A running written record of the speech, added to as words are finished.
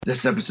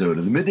This episode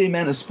of the Midday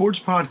Madness Sports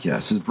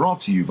Podcast is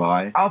brought to you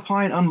by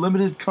Alpine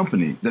Unlimited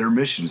Company. Their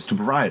mission is to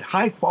provide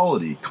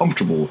high-quality,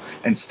 comfortable,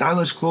 and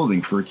stylish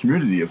clothing for a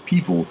community of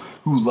people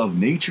who love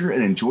nature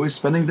and enjoy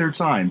spending their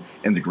time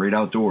in the great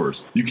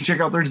outdoors. You can check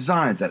out their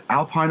designs at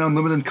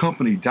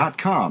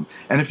alpineunlimitedcompany.com,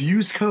 and if you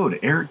use code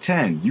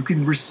ERIC10, you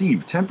can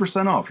receive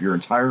 10% off your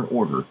entire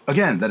order.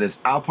 Again, that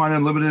is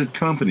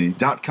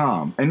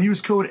alpineunlimitedcompany.com, and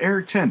use code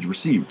ERIC10 to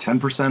receive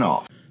 10%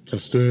 off.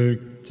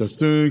 Testing.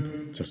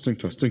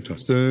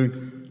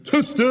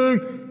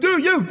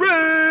 Do you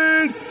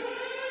read?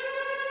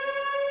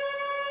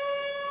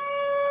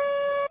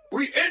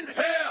 We in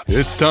here!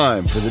 It's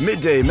time for the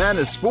Midday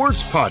Madness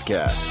Sports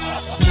Podcast.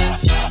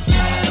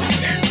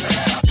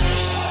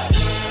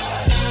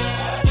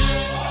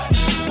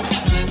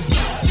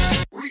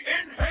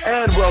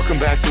 And welcome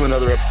back to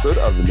another episode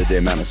of the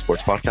Midday Madness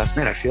Sports Podcast.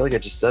 Man, I feel like I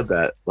just said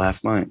that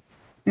last night.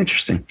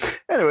 Interesting.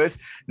 Anyways,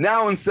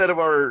 now instead of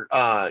our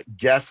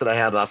guest that I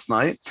had last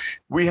night,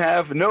 we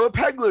have Noah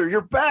Pegler.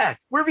 You're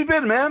back. Where have you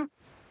been, man?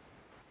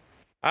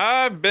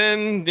 I've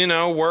been,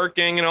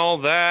 working and all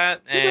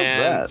that,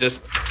 and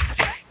just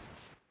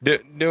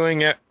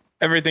doing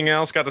everything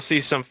else. Got to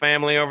see some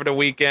family over the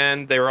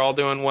weekend. They were all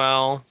doing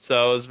well,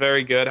 so it was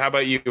very good. How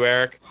about you,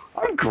 Eric?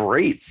 I'm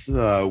great.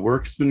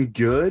 Work's been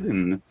good,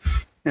 and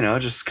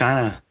just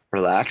kind of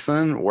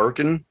relaxing,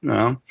 working.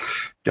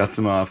 Got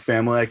some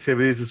family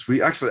activities this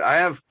week. Actually, I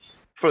have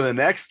for the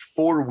next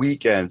 4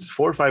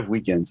 or 5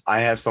 weekends.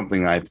 I have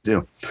something I have to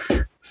do,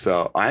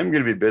 so I'm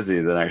going to be busy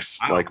the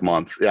next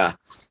month. Yeah,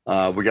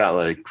 we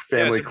got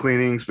family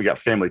cleanings, we got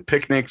family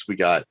picnics, we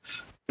got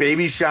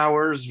baby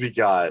showers, we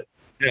got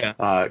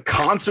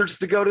concerts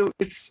to go to.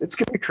 It's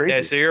going to be crazy.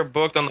 Yeah, so you're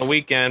booked on the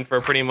weekend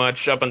for pretty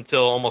much up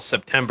until almost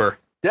September.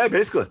 Yeah,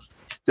 basically.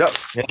 Yep.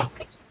 Yeah.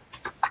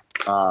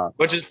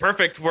 Which is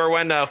perfect for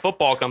when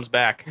football comes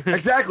back.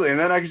 Exactly. And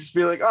then I can just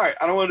be like, all right,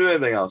 I don't want to do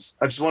anything else.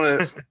 I just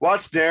want to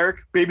watch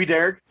baby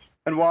Derek,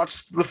 and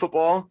watch the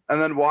football,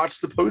 and then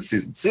watch the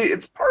postseason. See,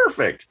 it's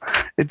perfect.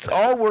 It's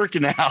all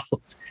working out.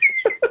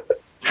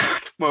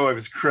 My wife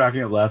is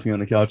cracking up laughing on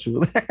the couch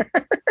over there.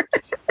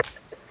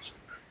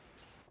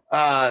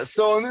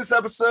 So in this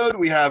episode,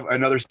 we have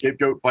another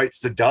scapegoat bites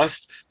the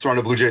dust.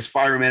 Toronto Blue Jays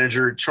fire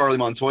manager Charlie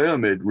Montoyo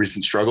amid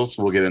recent struggles.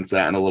 So we'll get into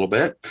that in a little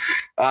bit.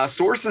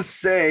 Sources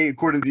say,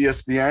 according to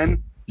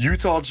ESPN,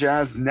 Utah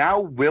Jazz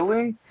now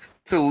willing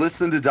to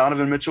listen to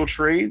Donovan Mitchell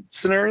trade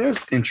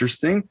scenarios.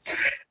 Interesting.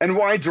 And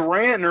why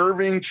Durant and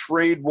Irving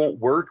trade won't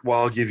work. Well,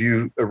 I'll give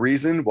you a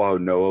reason. Well,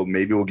 no,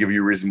 maybe we'll give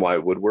you a reason why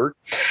it would work.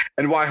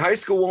 And why high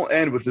school won't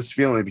end with this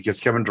feeling, because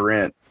Kevin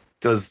Durant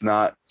just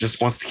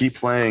wants to keep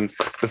playing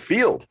the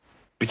field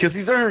because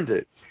he's earned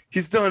it.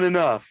 He's done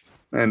enough.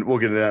 And we'll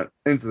get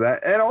into that.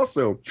 And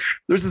also,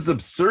 there's this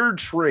absurd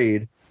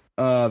trade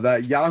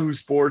that Yahoo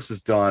Sports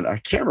has done. I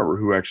can't remember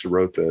who actually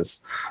wrote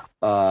this.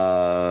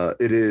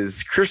 It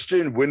is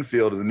Christian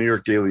Winfield of the New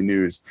York Daily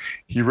News.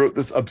 He wrote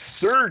this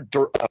absurd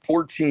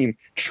 4-team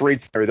trade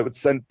scenario that would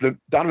send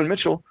Donovan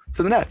Mitchell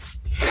to the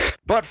Nets.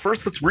 But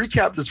first, let's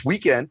recap this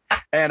weekend.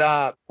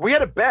 And we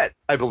had a bet,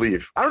 I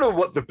believe. I don't know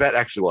what the bet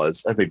actually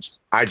was.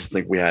 I just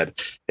think we had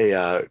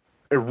a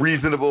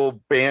reasonable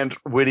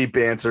witty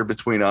banter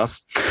between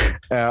us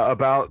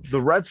about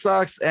the Red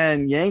Sox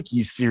and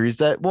Yankees series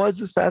that was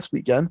this past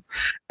weekend.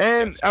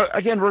 And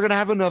again, we're going to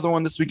have another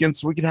one this weekend,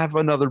 so we can have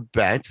another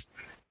bet.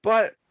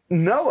 But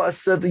Noah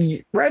said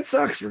the Red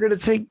Sox were going to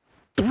take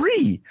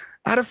 3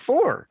 out of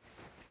 4.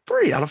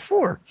 3 out of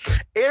 4.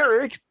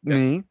 Eric,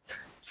 me,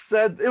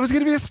 said it was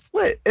going to be a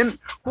split. And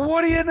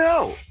what do you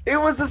know? It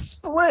was a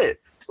split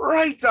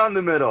right down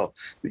the middle.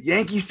 The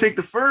Yankees take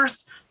the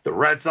first. The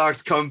Red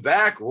Sox come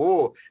back.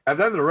 Whoa. And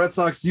then the Red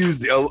Sox use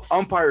the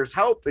umpire's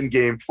help in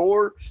game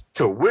 4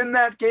 to win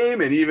that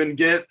game and even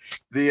get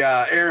the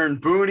Aaron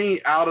Boone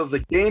out of the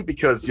game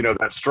because,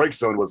 that strike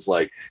zone was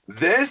like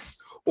this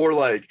or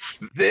like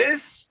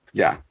this.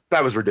 Yeah,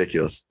 that was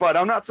ridiculous. But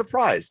I'm not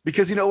surprised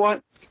because you know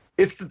what?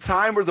 It's the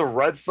time where the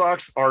Red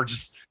Sox are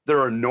just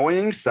their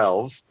annoying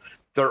selves.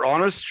 They're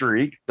on a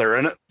streak. They're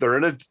in a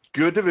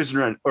good division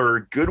run or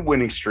a good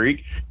winning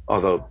streak,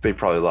 although they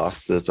probably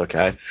lost, so it's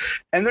okay.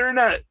 And they're in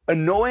that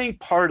annoying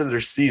part of their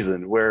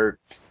season where,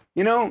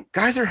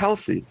 guys are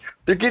healthy.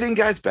 They're getting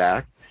guys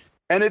back.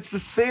 And it's the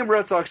same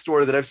Red Sox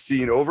story that I've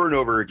seen over and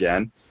over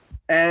again.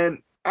 And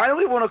I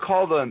don't even want to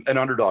call them an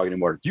underdog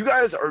anymore. You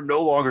guys are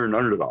no longer an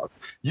underdog.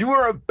 You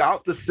are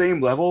about the same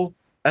level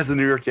as the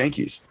New York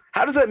Yankees.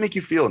 How does that make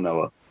you feel,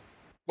 Noah?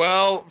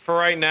 Well, for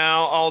right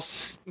now, I'll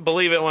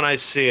believe it when I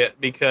see it,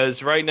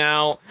 because right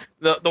now,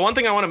 the one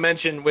thing I want to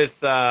mention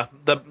with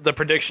the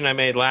prediction I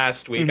made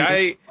last week,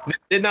 I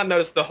did not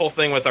notice the whole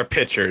thing with our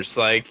pitchers.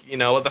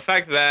 The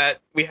fact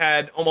that we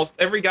had almost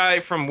every guy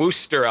from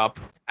Worcester up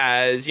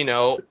as,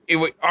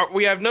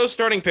 we have no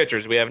starting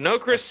pitchers. We have no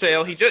Chris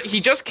Sale. He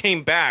just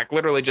came back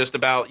literally just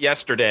about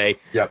yesterday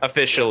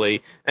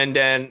officially. And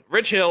then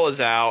Rich Hill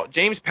is out.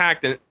 James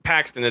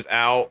Paxton is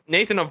out.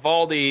 Nathan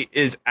Eovaldi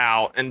is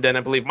out. And then I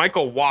believe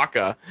Michael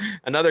Wacha,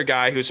 another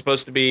guy who's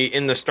supposed to be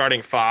in the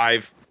starting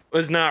 5,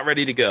 was not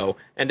ready to go.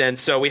 And then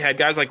so we had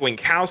guys like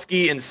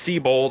Winkowski and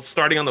Seabold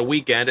starting on the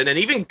weekend. And then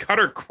even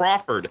Cutter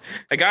Crawford,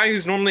 a guy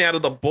who's normally out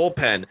of the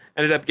bullpen,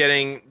 ended up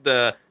getting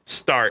the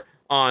start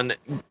on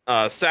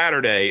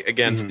Saturday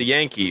against the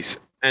Yankees.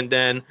 And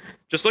then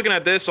just looking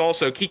at this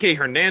also, Kike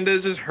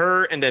Hernandez is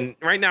hurt. And then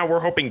right now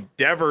we're hoping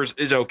Devers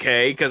is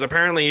okay because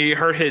apparently he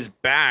hurt his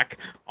back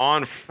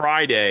on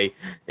Friday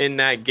in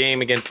that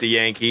game against the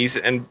Yankees.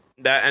 And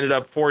that ended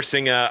up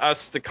forcing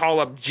us to call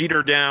up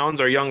Jeter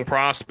Downs, our young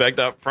prospect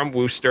up from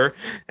Worcester.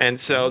 And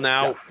so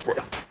now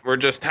we're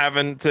just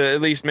having to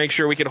at least make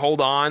sure we can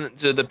hold on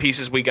to the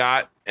pieces we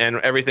got and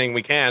everything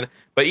we can.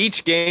 But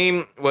each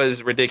game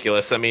was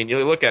ridiculous. I mean,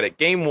 you look at it.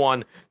 Game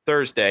 1,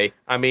 Thursday.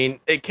 I mean,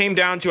 it came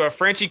down to a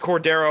Franchi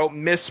Cordero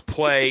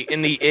misplay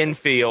in the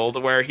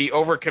infield where he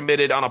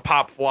overcommitted on a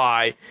pop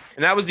fly.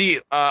 And that was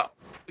the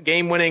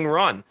game-winning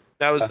run.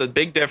 That was the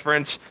big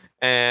difference.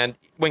 And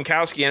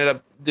Winkowski ended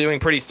up doing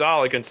pretty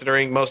solid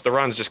considering most of the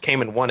runs just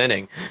came in one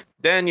inning.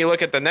 Then you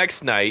look at the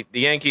next night, the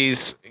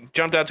Yankees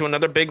jumped out to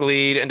another big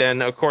lead. And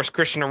then, of course,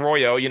 Christian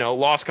Arroyo,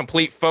 lost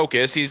complete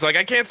focus. He's like,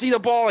 I can't see the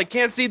ball. I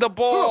can't see the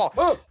ball.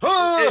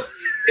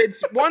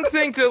 It's one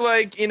thing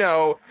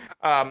to,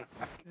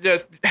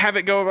 just have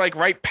it go,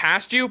 right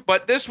past you.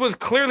 But this was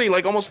clearly,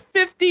 almost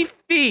 50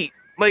 feet,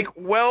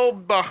 well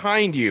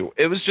behind you.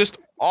 It was just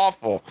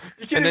awful.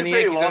 You can't even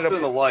say he lost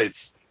in the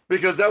lights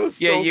because that was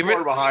so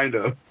far behind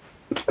him.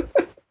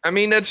 I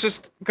mean, that's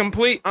just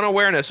complete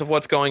unawareness of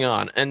what's going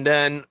on. And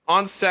then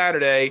on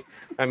Saturday,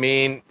 I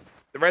mean,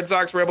 the Red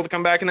Sox were able to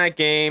come back in that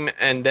game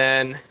and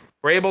then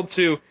were able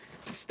to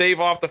stave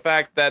off the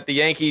fact that the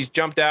Yankees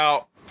jumped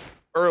out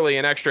early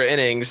in extra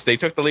innings. They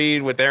took the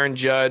lead with Aaron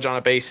Judge on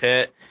a base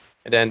hit.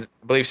 And then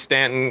I believe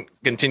Stanton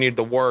continued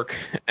the work.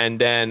 And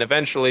then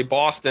eventually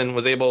Boston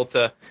was able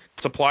to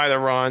supply the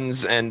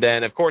runs. And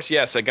then, of course,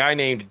 yes, a guy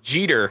named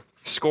Jeter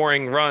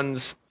scoring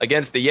runs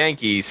against the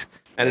Yankees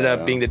ended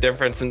up being the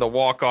difference in the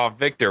walk-off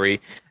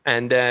victory.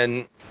 And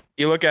then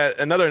you look at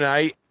another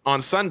night on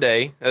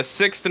Sunday, a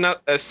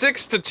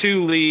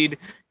 6-2 lead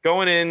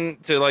going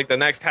into the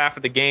next half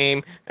of the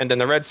game. And then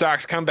the Red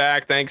Sox come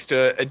back thanks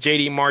to a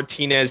JD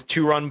Martinez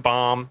 2-run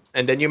bomb.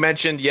 And then you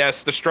mentioned,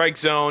 yes, the strike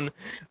zone.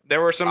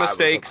 There were some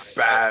mistakes.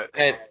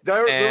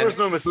 There was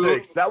no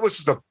mistakes. That was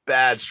just a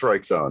bad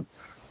strike zone.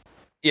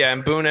 Yeah,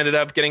 and Boone ended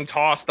up getting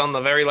tossed on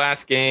the very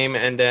last game.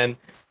 And then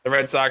the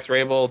Red Sox were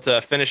able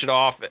to finish it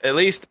off, at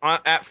least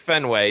at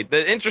Fenway.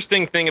 The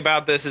interesting thing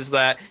about this is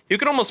that you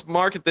could almost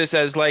market this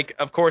as,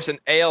 of course, an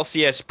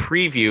ALCS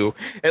preview,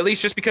 at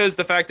least just because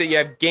the fact that you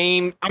have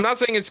game. I'm not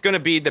saying it's going to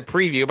be the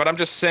preview, but I'm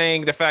just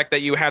saying the fact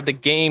that you have the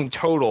game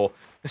total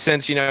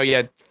since, you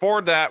had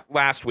 4 that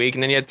last week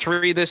and then you had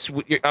 3 this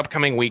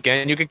upcoming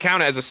weekend. You could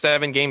count it as a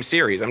 7-game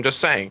series. I'm just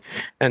saying.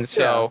 And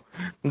so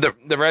the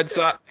Red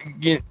Sox,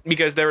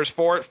 because there was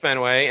 4 at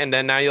Fenway and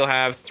then now you'll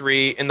have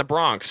 3 in the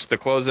Bronx to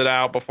close it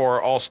out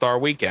before All-Star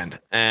weekend.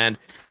 And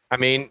I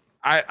mean,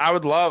 I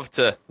would love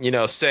to,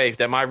 say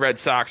that my Red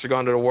Sox are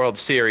going to the World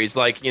Series.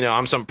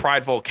 I'm some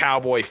prideful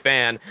Cowboy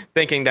fan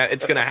thinking that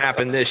it's going to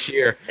happen this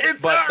year.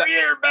 It's our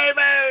year,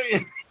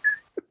 baby.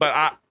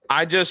 But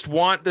I just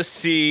want to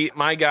see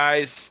my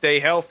guys stay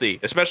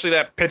healthy, especially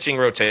that pitching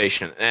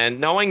rotation.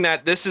 And knowing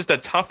that this is the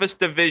toughest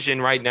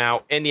division right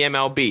now in the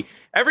MLB.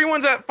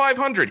 Everyone's at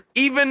 500.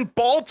 Even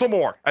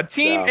Baltimore, a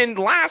team in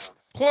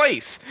last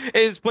place,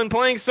 has been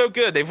playing so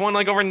good. They've won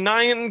over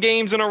 9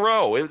 games in a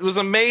row. It was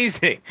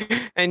amazing.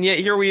 And yet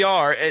here we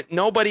are.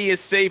 Nobody is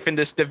safe in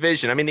this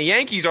division. I mean, the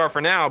Yankees are for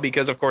now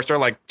because, of course,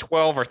 they're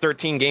 12 or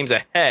 13 games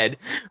ahead.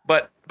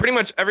 But pretty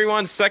much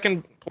everyone's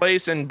second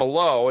place and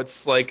below.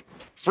 It's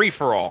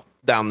free-for-all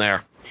down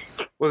there.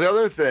 Well, the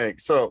other thing,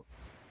 so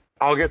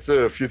I'll get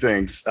to a few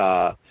things.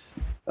 I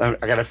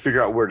got to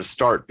figure out where to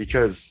start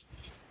because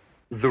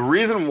the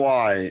reason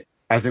why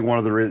I think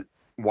why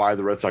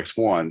the Red Sox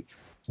won,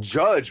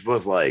 Judge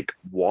was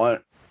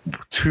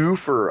 2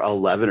 for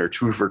 11 or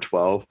 2 for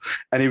 12,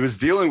 and he was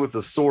dealing with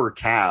a sore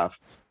calf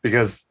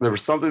because there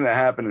was something that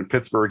happened in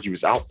Pittsburgh. He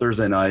was out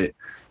Thursday night.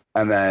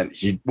 And then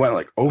he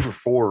went 0 for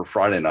 4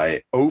 Friday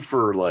night, 0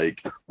 for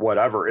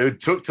whatever. It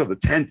took to the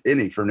 10th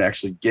inning for him to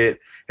actually get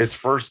his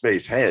first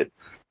base hit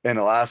in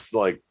the last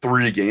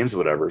 3 games,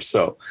 whatever.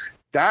 So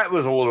that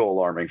was a little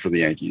alarming for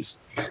the Yankees.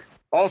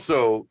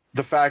 Also,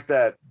 the fact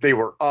that they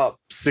were up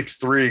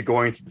 6-3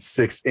 going to the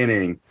 6th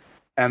inning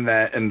and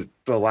that in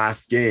the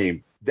last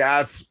game,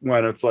 that's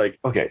when it's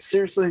okay,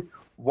 seriously,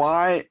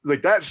 why?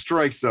 That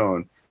strike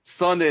zone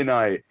Sunday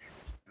night.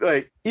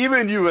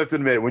 Even you have to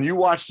admit, when you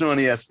watched it on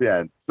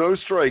ESPN,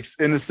 those strikes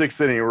in the 6th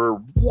inning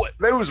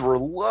those were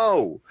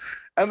low.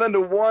 And then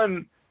the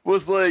one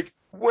was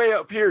way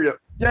up here.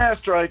 Yeah,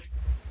 strike.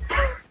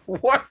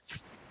 What?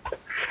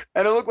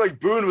 And it looked like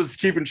Boone was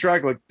keeping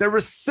track. There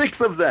were 6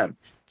 of them.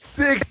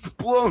 6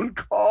 blown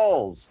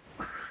calls.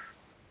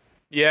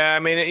 Yeah, I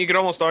mean, you could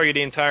almost argue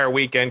the entire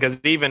weekend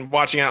because even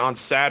watching it on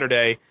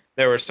Saturday,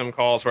 there were some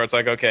calls where it's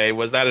okay,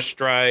 was that a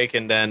strike?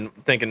 And then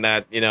thinking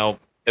that,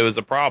 it was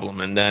a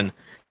problem. And then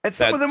And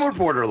some of them were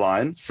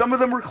borderline. Some of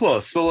them were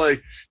close. So,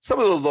 like, some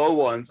of the low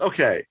ones,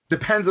 okay,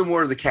 depends on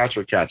where the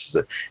catcher catches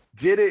it.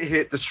 Did it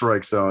hit the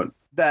strike zone?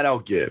 That I'll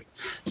give.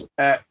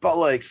 But,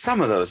 like,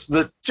 some of those,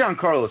 the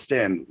Giancarlo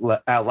Stanton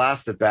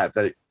last at bat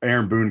that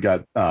Aaron Boone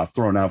got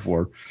thrown out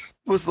for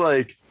was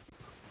like,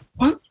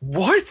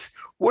 what?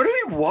 What are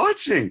you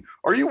watching?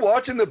 Are you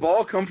watching the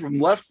ball come from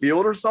left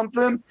field or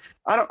something?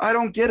 I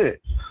don't get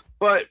it.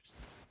 But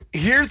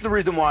here's the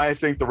reason why I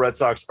think the Red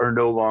Sox are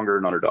no longer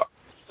an underdog.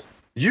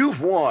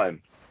 You've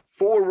won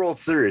 4 World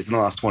Series in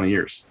the last 20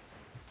 years.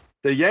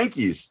 The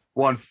Yankees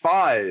won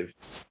 5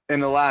 in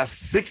the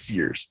last 6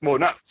 years. Well,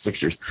 not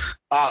 6 years,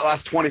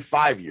 last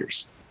 25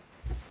 years.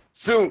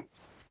 So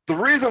the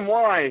reason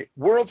why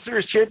World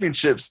Series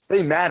championships,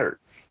 they matter.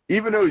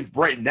 Even though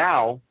right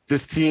now,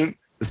 this team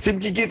can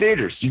get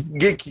dangerous. You can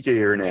get Kike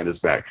Hernandez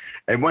back.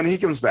 And when he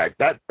comes back,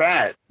 that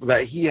bat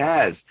that he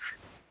has,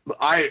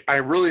 I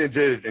really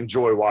did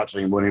enjoy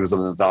watching him when he was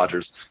on the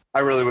Dodgers. I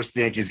really wish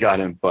the Yankees got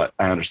him, but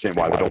I understand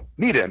why they don't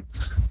need him.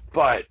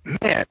 But,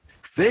 man,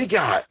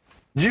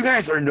 you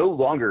guys are no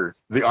longer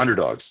the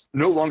underdogs,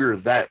 no longer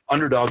that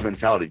underdog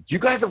mentality. You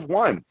guys have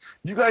won.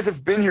 You guys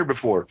have been here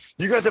before.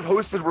 You guys have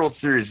hosted World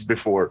Series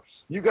before.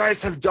 You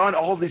guys have done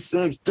all these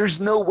things. There's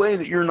no way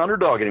that you're an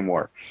underdog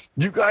anymore.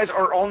 You guys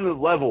are on the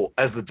level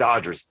as the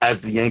Dodgers,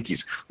 as the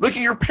Yankees. Look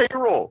at your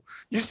payroll.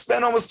 You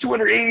spent almost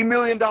 $280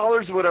 million,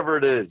 whatever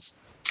it is.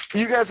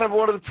 You guys have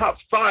one of the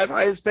top 5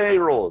 highest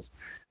payrolls.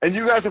 And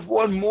you guys have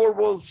won more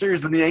World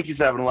Series than the Yankees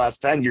have in the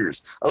last 10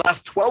 years, the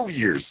last 12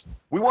 years.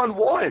 We won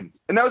 1,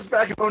 and that was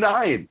back in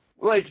 2009.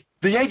 Like,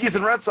 the Yankees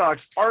and Red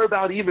Sox are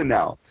about even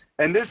now.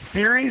 And this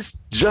series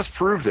just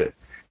proved it.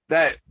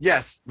 That,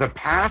 yes, the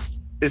past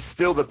is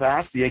still the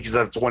past. The Yankees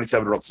have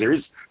 27 World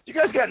Series. You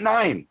guys got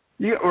 9.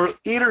 Or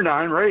 8 or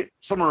 9, right?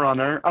 Somewhere around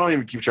there. I don't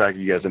even keep track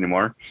of you guys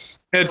anymore.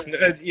 It's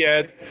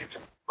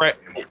right.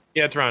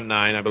 Yeah, it's around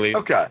 9, I believe.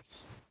 Okay.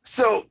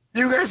 So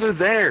you guys are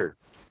there.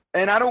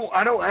 And I don't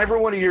ever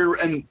want to hear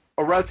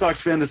a Red Sox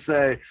fan to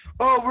say,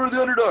 "Oh, we're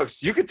the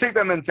underdogs." You can take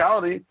that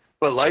mentality,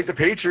 but like the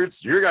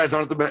Patriots, you guys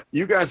aren't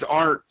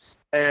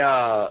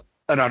an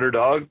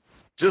underdog.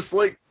 Just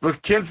like the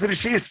Kansas City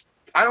Chiefs,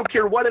 I don't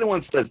care what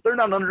anyone says, they're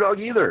not an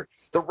underdog either.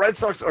 The Red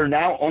Sox are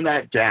now on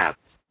that gap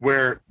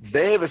where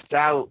they have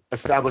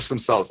established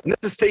themselves, and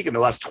this has taken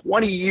the last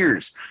 20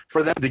 years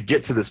for them to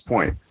get to this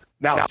point.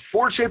 Now,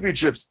 4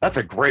 championships, that's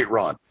a great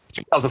run.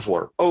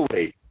 2004,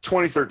 08,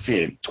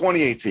 2013,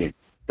 2018.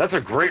 That's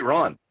a great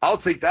run. I'll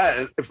take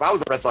that. If I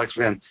was a Red Sox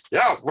fan,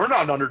 yeah, we're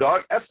not an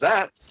underdog. F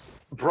that.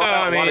 Brought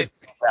out a lot of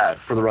bad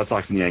for the Red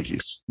Sox and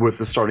Yankees with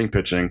the starting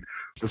pitching,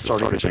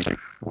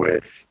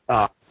 with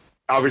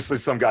obviously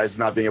some guys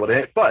not being able to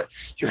hit. But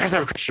you guys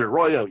have Christian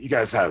Arroyo. You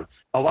guys have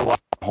a lot of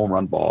home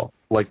run ball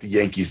like the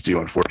Yankees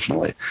do,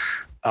 unfortunately.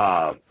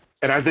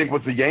 And I think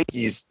with the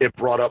Yankees, it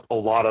brought up a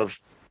lot of,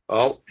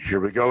 oh, here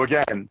we go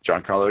again.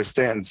 Giancarlo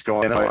Stanton's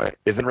going away,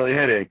 isn't really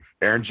hitting.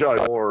 Aaron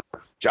Judge or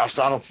Josh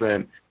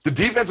Donaldson. The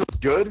defense was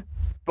good,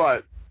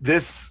 but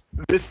this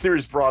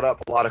series brought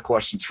up a lot of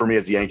questions for me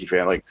as a Yankee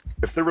fan. Like,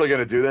 if they're really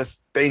going to do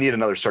this, they need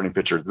another starting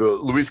pitcher. The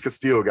Luis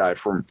Castillo guy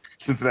from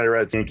Cincinnati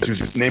Reds, Yankees,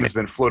 whose name has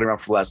been floating around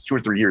for the last 2 or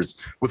 3 years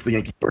with the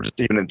Yankees, or just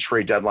even in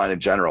trade deadline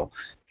in general.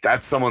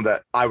 That's someone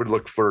that I would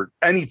look for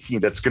any team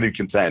that's going to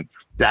contend.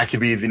 That could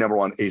be the number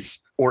 1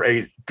 ace or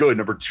a good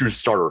number 2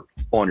 starter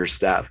on your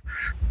staff.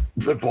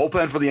 The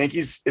bullpen for the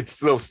Yankees, it's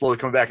still slowly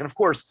coming back. And of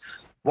course,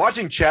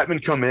 watching Chapman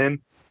come in,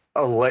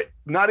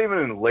 not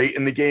even late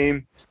in the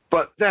game,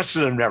 but that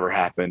should have never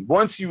happened.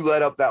 Once you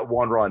let up that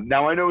 1 run,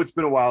 now I know it's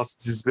been a while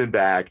since he's been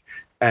back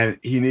and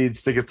he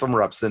needs to get some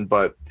reps in,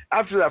 but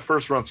after that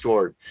first run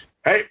scored,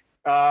 hey,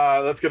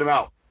 let's get him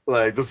out.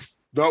 Like this,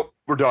 nope,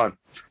 we're done.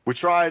 We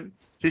tried.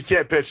 He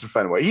can't pitch in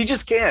Fenway. He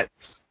just can't.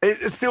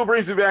 It still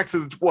brings me back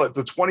to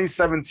the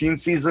 2017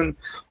 season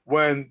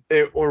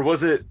or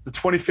was it the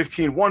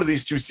 2015, one of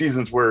these 2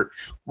 seasons where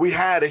we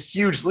had a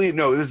huge lead.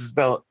 No, this is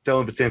Dylan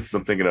Betances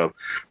I'm thinking of.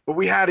 But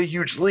we had a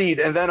huge lead,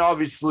 and then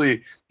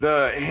obviously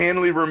the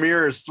Hanley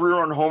Ramirez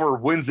 3-run homer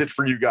wins it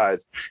for you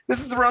guys.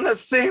 This is around that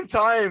same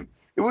time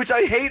in which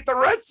I hate the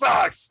Red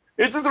Sox.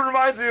 It just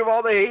reminds me of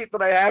all the hate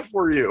that I have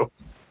for you.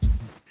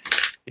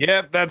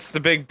 Yep, that's the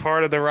big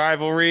part of the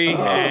rivalry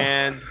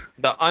and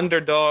the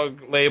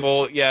underdog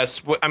label.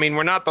 Yes, I mean,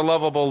 we're not the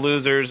lovable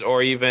losers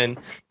or even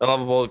the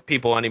lovable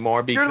people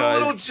anymore because you're the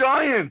little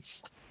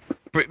giants.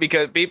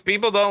 Because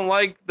people don't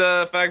like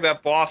the fact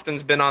that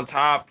Boston's been on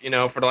top,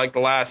 for like the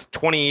last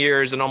 20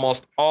 years in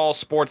almost all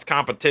sports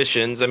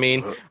competitions. I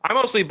mean, I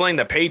mostly blame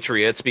the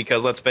Patriots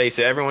because let's face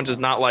it, everyone does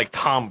not like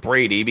Tom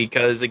Brady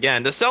because,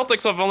 again, the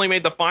Celtics have only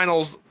made the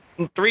finals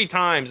 3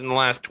 times in the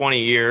last 20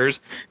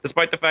 years,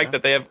 despite the fact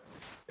that they have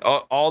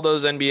all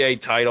those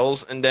NBA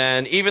titles, and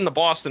then even the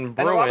Boston Bruins.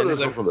 And a lot of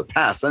those were from the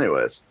past,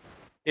 anyways.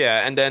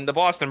 Yeah, and then the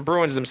Boston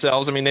Bruins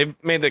themselves. I mean, they've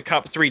made the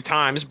Cup 3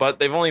 times, but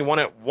they've only won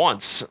it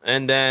once.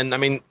 And then, I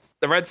mean,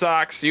 the Red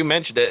Sox, you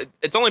mentioned it.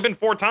 It's only been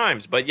 4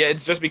 times, but yeah,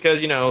 it's just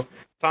because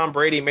Tom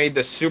Brady made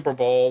the Super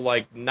Bowl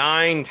like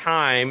 9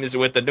 times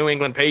with the New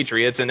England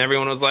Patriots, and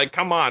everyone was like,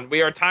 come on,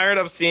 we are tired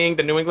of seeing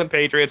the New England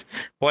Patriots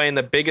playing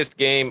the biggest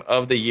game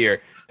of the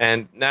year.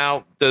 And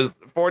now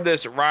for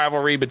this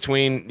rivalry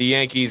between the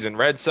Yankees and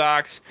Red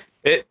Sox,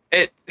 it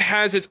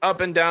has its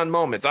up and down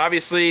moments.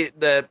 Obviously,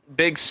 the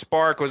big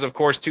spark was, of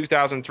course,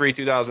 2003,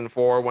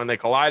 2004 when they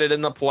collided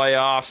in the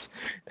playoffs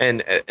and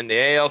in the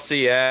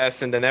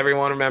ALCS. And then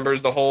everyone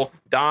remembers the whole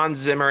Don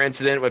Zimmer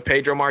incident with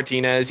Pedro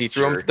Martinez. He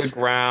threw him to the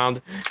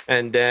ground.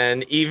 And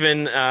then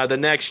even the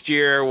next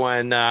year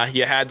when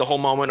you had the whole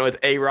moment with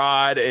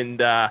A-Rod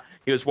and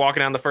he was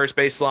walking down the first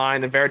base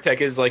line and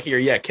Varitek is like, here,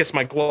 yeah, kiss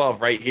my glove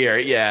right here.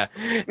 Yeah.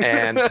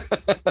 And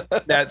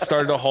that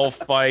started a whole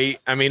fight.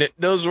 I mean,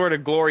 those were the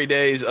glory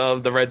days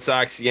of the Red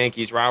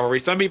Sox-Yankees rivalry.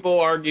 Some people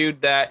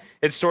argued that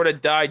it sort of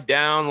died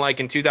down like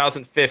in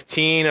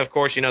 2015. Of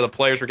course, the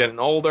players were getting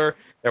older.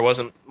 There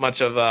wasn't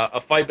much of a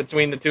fight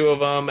between the two of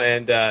them.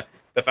 And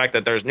the fact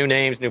that there's new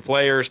names, new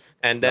players.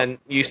 And then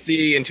you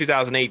see in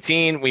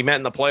 2018, we met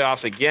in the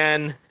playoffs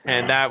again.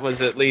 And that was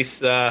at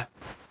least, the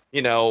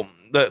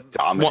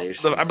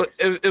domination.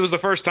 It was the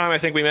first time I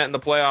think we met in the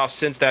playoffs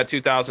since that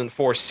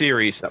 2004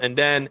 series. Yep. And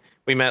then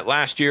we met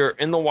last year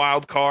in the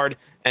wild card.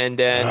 And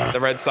then the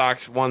Red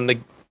Sox won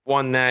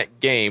that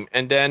game.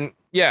 And then,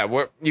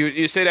 yeah,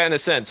 you say that in a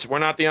sense. We're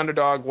not the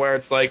underdog where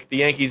it's like the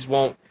Yankees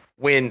won't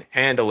win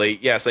handily.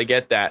 Yes, I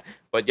get that.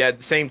 But yet at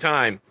the same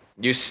time,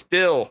 you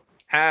still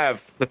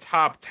have the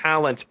top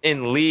talent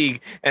in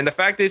league. And the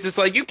fact is, it's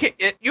like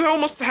you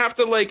almost have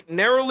to like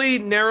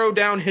narrow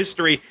down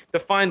history to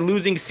find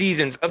losing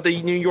seasons of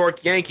the New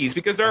York Yankees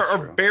because there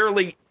are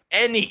barely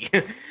any.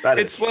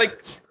 It's like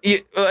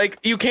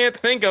you can't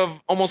think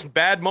of almost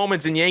bad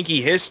moments in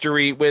Yankee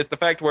history with the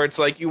fact where it's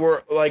like you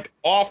were like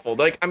awful.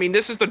 Like, I mean,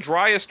 this is the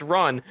driest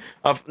run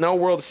of no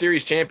World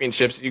Series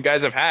championships you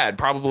guys have had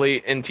probably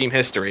in team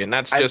history. And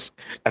that's just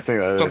I think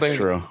that is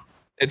true.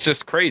 It's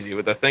just crazy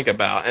to think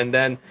about. And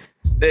then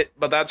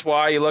but that's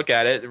why you look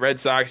at it. Red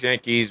Sox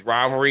Yankees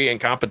rivalry and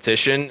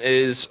competition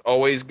is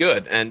always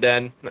good. And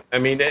then, I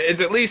mean,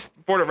 it's at least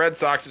for the Red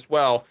Sox as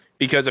well,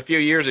 because a few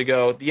years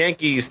ago, the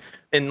Yankees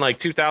in like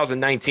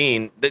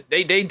 2019,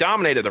 they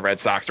dominated the Red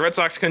Sox. The Red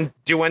Sox couldn't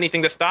do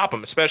anything to stop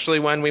them, especially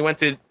when we went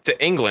to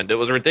England. It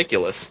was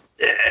ridiculous.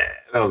 Yeah,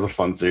 that was a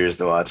fun series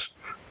to watch.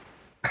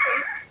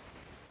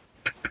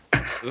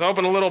 I was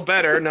hoping a little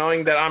better,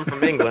 knowing that I'm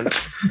from England.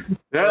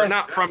 Yeah. Or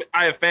not from.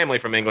 I have family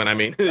from England. I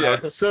mean, yeah.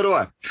 So do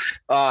I.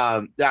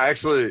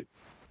 Actually,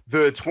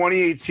 the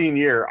 2018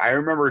 year, I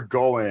remember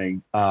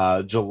going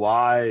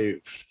July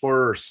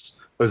 1st.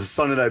 It was a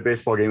Sunday night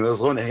baseball game. It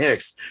was when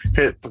Hicks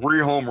hit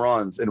 3 home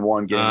runs in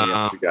one game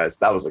against you guys.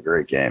 That was a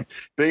great game.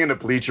 Being in the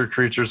bleacher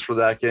creatures for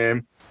that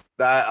game,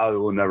 that I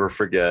will never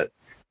forget.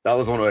 That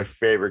was one of my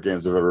favorite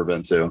games I've ever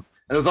been to. And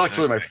it was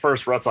actually my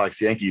first Red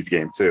Sox Yankees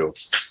game too.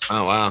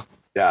 Oh wow.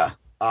 Yeah.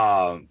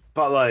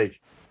 But like,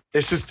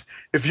 it's just,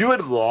 if you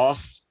had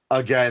lost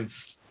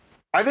against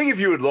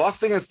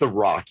the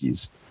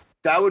Rockies,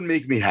 that would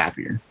make me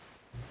happier.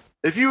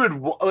 If you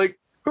had, like,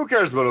 who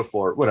cares about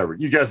 04? Whatever.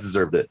 You guys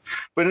deserved it.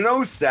 But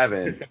in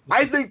 07,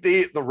 I think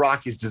the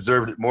Rockies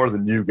deserved it more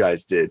than you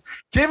guys did.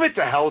 Give it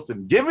to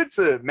Helton. Give it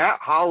to Matt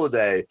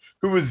Holliday,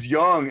 who was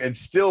young and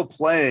still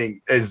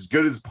playing as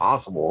good as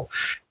possible.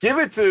 Give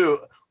it to,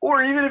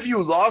 or even if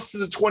you lost to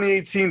the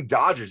 2018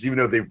 Dodgers, even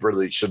though they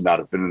really should not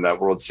have been in that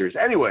World Series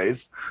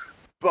anyways.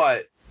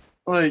 But,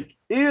 like,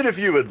 even if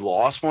you had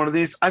lost one of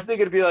these, I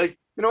think it'd be like,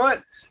 you know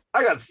what?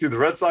 I got to see the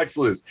Red Sox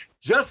lose.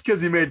 Just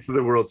because you made it to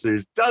the World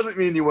Series doesn't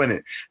mean you win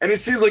it. And it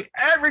seems like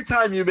every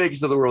time you make it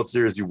to the World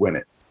Series, you win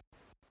it.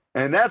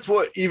 And that's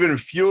what even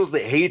fuels the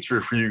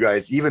hatred for you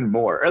guys even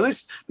more. Or at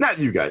least not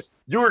you guys,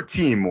 your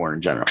team more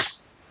in general.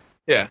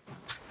 Yeah.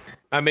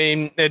 I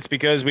mean, it's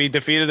because we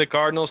defeated the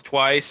Cardinals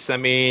twice. I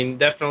mean,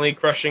 definitely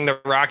crushing the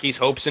Rockies'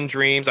 hopes and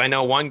dreams. I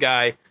know one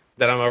guy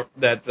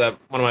that's one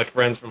of my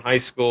friends from high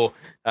school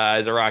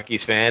is a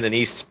Rockies fan, and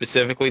he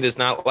specifically does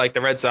not like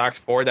the Red Sox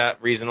for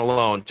that reason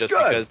alone. Just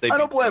Good. Because I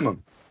don't blame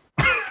him.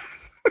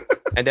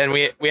 And then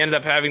we ended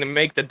up having to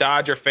make the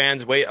Dodger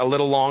fans wait a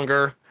little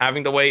longer,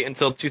 having to wait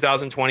until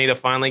 2020 to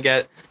finally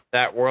get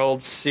that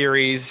World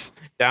Series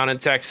down in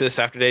Texas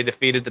after they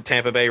defeated the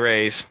Tampa Bay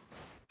Rays.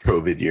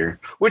 COVID year,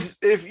 which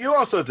if you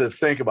also have to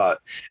think about,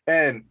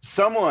 and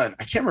someone,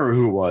 I can't remember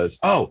who it was.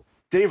 Oh,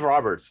 Dave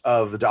Roberts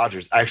of the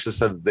Dodgers actually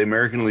said that the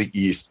American League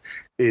East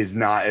is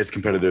not as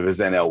competitive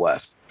as NL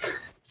West.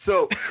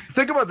 So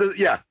think about this.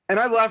 Yeah. And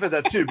I laugh at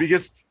that too,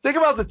 because think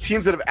about the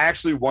teams that have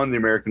actually won the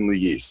American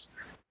League East.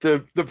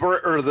 The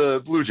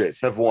Blue Jays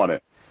have won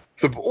it.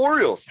 The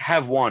Orioles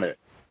have won it.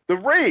 The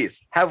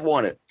Rays have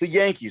won it. The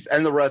Yankees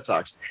and the Red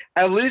Sox,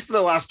 at least in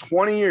the last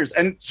 20 years.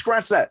 And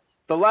scratch that.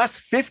 The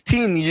last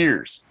 15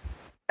 years,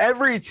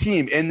 every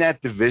team in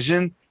that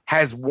division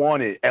has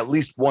won it at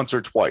least once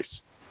or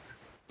twice.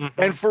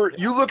 Mm-hmm. And for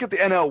you look at the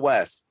NL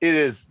West, it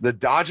is the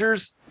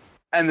Dodgers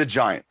and the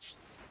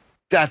Giants.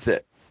 That's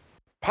it.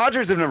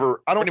 Padres have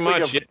never, I don't Pretty think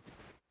much, yeah.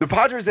 The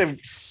Padres have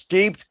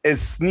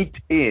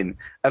sneaked in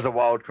as a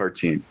wild card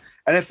team.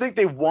 And I think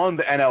they won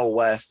the NL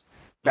West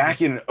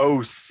back in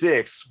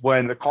 06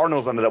 when the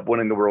Cardinals ended up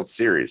winning the World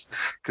Series.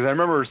 Because I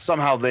remember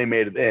somehow they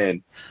made it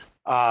in.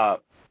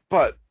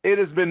 But it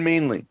has been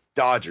mainly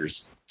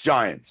Dodgers,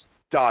 Giants,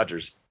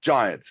 Dodgers,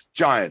 Giants,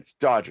 Giants,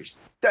 Dodgers.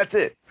 That's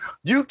it.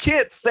 You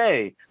can't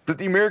say that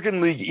the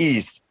American League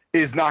East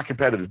is not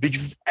competitive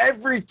because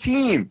every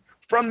team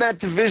from that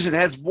division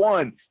has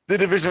won the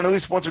division at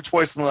least once or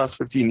twice in the last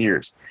 15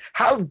 years.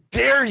 How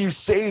dare you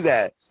say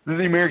that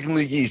the American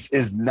League East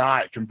is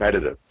not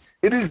competitive?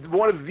 It is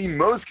one of the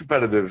most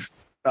competitive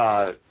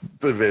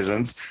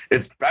divisions.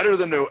 It's better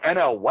than the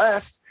NL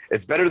West.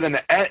 It's better than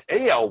the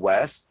AL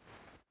West.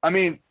 I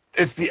mean,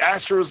 it's the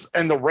Astros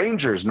and the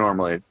Rangers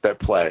normally that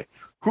play.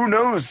 Who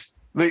knows?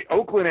 The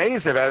Oakland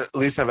A's have at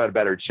least had a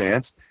better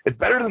chance. It's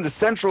better than the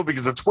Central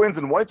because the Twins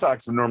and White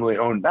Sox have normally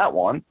owned that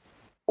one,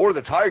 or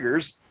the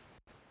Tigers.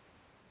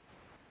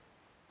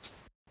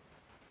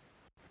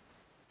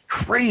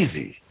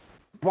 Crazy.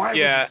 Why would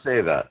you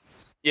say that?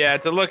 Yeah,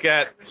 to look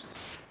at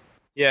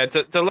the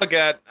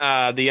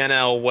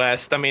NL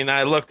West. I mean,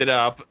 I looked it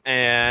up,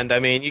 and I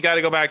mean, you got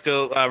to go back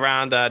to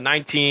around in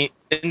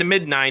the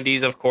mid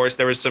 90s. Of course,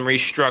 there was some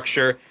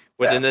restructure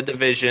within the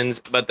divisions,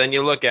 but then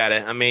you look at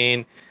it. I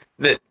mean,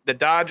 the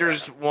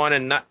Dodgers won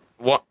in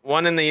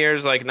the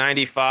years like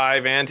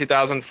 95 and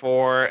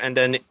 2004, and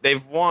then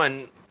they've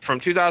won from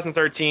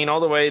 2013 all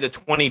the way to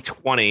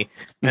 2020.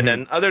 Mm-hmm. And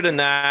then other than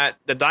that,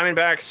 the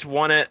Diamondbacks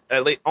won it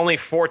at least only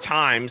 4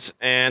 times,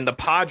 and the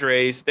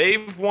Padres,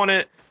 they've won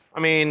it, I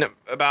mean,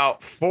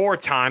 about 4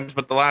 times,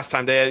 but the last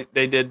time they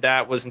did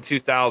that was in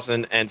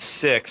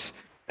 2006.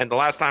 And the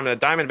last time the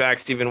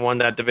Diamondbacks even won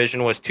that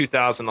division was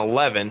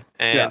 2011.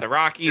 And the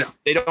Rockies,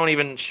 they don't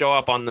even show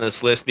up on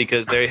this list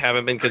because they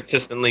haven't been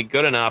consistently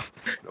good enough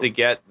to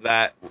get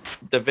that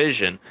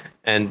division.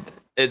 And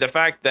the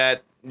fact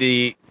that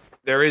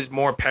there is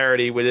more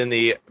parity within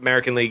the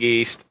American League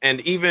East,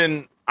 and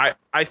even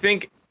I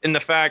think in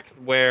the fact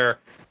where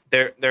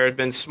there have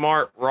been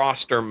smart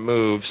roster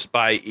moves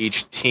by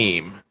each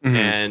team. Mm-hmm.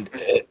 And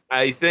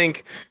I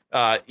think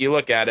you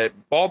look at it,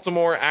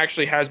 Baltimore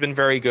actually has been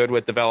very good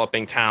with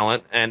developing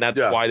talent, and that's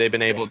why they've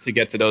been able to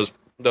get to those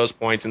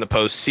points in the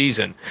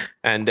postseason.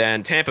 And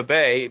then Tampa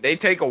Bay, they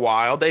take a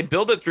while. They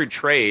build it through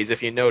trades,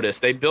 if you notice.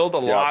 They build a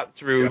lot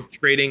through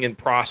trading and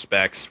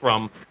prospects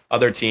from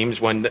other teams.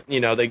 When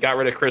they got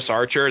rid of Chris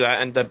Archer, that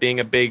ended up being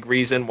a big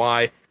reason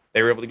why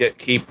they were able to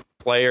keep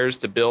players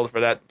to build for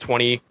that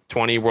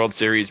 2020 World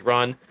Series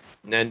run.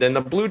 And then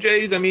the Blue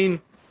Jays, I mean,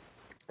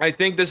 I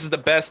think this is the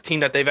best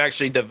team that they've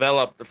actually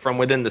developed from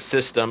within the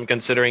system,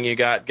 considering you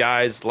got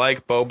guys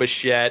like Bo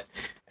Bichette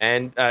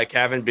and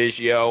Cavan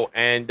Biggio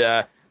and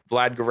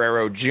Vlad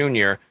Guerrero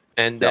Jr.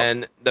 And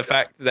then the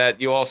fact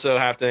that you also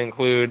have to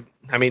include,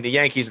 I mean, the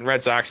Yankees and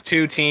Red Sox,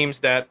 2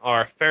 teams that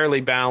are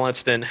fairly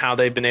balanced in how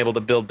they've been able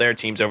to build their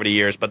teams over the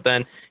years. But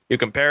then you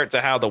compare it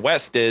to how the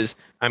West is.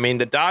 I mean,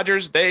 the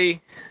Dodgers, they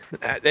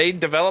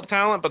develop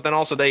talent, but then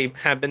also they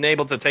have been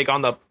able to take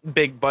on the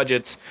big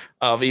budgets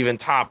of even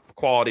top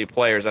quality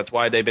players. That's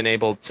why they've been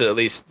able to at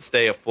least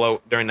stay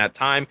afloat during that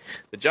time.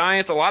 The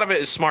Giants, a lot of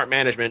it is smart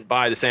management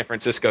by the San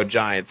Francisco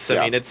Giants.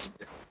 I mean, it's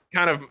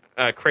kind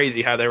of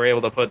crazy how they were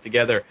able to put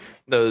together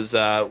those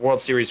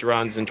World Series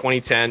runs in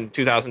 2010,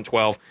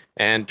 2012,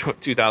 and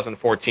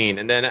 2014.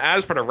 And then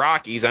as for the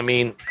Rockies, I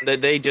mean,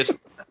 they just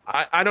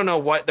I don't know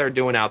what they're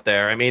doing out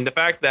there. I mean, the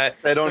fact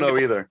that they don't know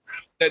either.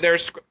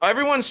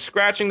 Everyone's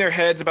scratching their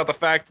heads about the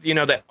fact,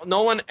 that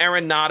Nolan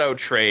Arenado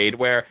trade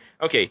where,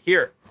 okay,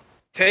 here,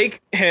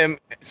 take him,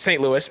 St.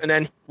 Louis, and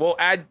then we'll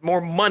add more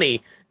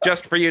money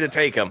just for you to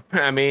take him.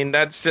 I mean,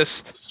 that's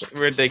just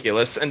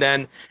ridiculous. And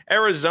then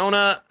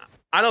Arizona,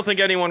 I don't think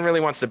anyone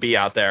really wants to be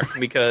out there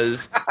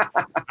because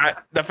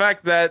the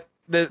fact that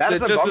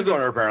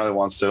Bumgarner apparently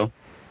wants to.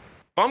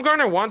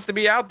 Bumgarner wants to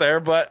be out there,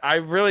 but I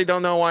really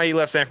don't know why he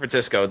left San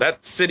Francisco.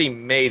 That city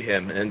made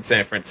him in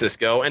San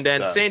Francisco. And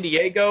then San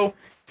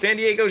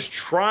Diego's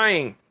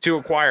trying to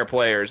acquire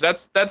players.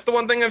 That's the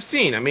one thing I've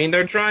seen. I mean,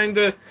 they're trying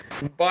to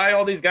buy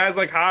all these guys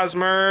like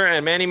Hosmer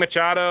and Manny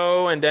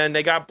Machado, and then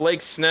they got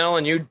Blake Snell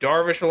and Yu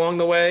Darvish along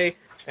the way.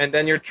 And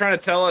then you're trying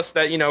to tell us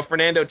that,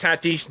 Fernando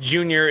Tatis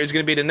Jr. is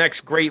going to be the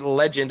next great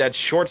legend at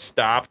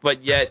shortstop,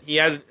 but yet he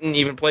hasn't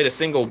even played a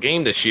single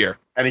game this year.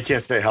 And he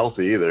can't stay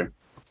healthy either.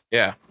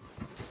 Yeah.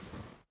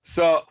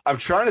 So I'm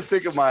trying to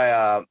think of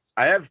my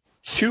I have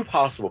 2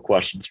 possible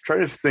questions. I'm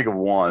trying to think of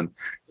one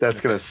that's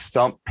going to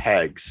stump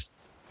pegs.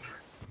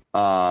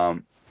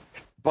 But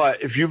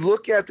if you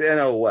look at the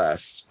NL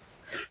West,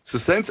 so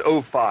since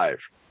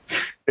 2005,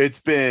 it's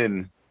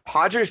been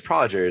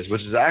Padres,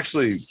 which is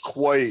actually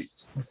quite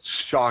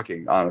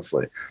shocking,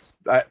 honestly.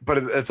 But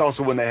it's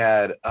also when they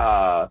had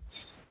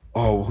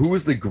who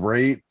was the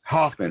great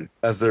Hoffman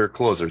as their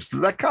closer.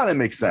 So that kind of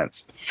makes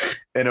sense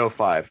in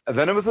 2005. And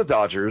then it was the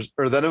Dodgers,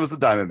 or then it was the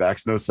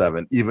Diamondbacks in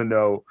 2007, even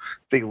though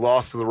they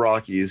lost to the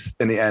Rockies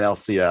in the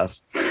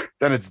NLCS.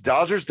 Then it's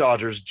Dodgers,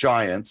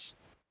 Giants,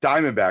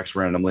 Diamondbacks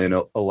randomly in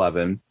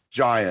 2011,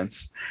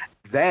 Giants.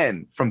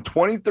 Then from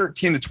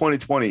 2013 to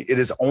 2020, it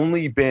has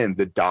only been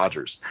the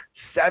Dodgers.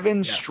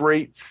 7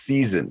 straight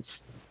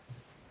seasons.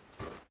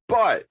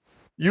 But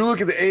you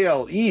look at the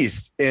AL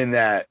East in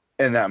that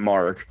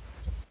mark.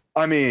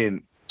 I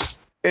mean,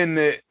 in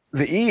the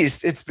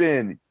East, it's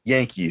been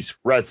Yankees,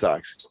 Red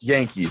Sox,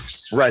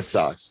 Yankees, Red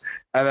Sox,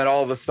 and then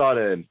all of a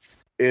sudden,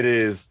 it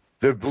is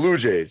the Blue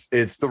Jays,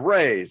 it's the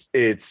Rays,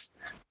 it's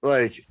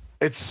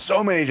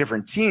so many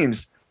different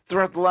teams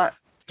throughout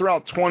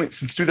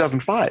since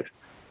 2005.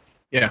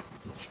 Yeah.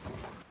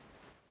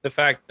 The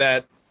fact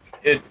that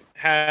it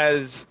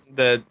has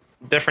the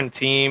different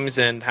teams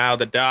and how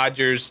the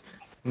Dodgers,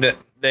 that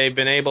they've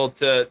been able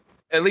to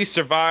at least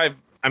survive.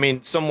 I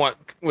mean, somewhat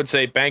would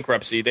say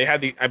bankruptcy. They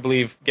had I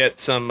believe, get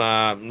some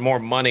more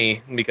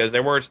money because they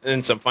were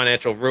in some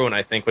financial ruin,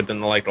 I think, within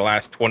the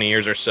last 20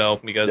 years or so,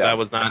 because that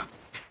was not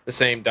the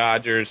same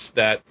Dodgers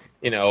that,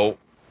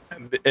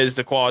 is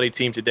the quality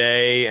team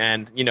today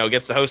and,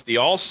 gets to host the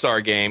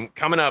All-Star game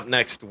coming up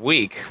next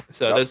week.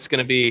 So that's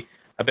going to be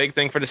a big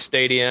thing for the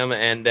stadium.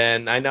 And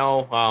then I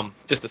know,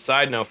 just a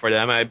side note for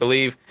them, I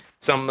believe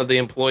some of the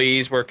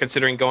employees were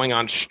considering going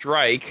on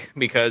strike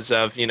because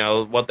of,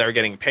 what they're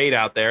getting paid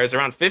out there. It's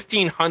around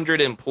 1,500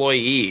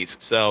 employees.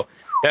 So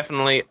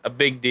definitely a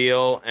big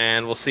deal.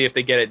 And we'll see if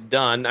they get it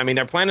done. I mean,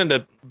 they're planning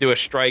to do a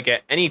strike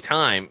at any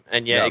time.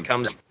 And yet it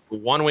comes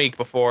 1 week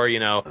before,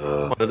 one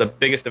of the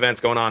biggest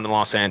events going on in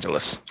Los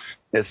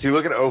Angeles. Yeah, so you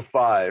look at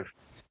 05,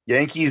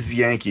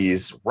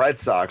 Yankees, Red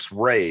Sox,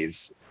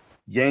 Rays,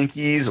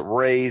 Yankees,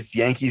 Rays,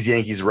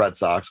 Yankees, Red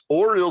Sox,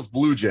 Orioles,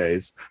 Blue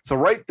Jays. So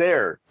right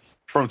there,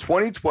 from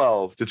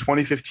 2012 to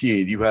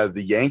 2015, you have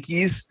the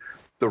Yankees,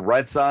 the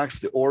Red Sox,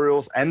 the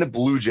Orioles, and the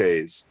Blue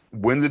Jays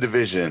win the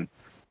division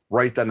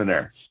right then and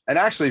there. And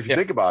actually, if you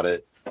think about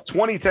it,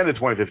 2010 to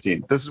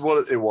 2015, this is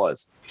what it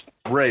was.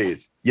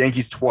 Rays,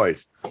 Yankees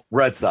twice,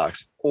 Red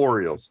Sox,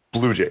 Orioles,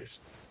 Blue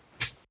Jays.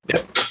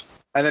 Yep.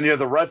 And then you have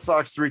the Red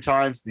Sox 3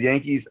 times, the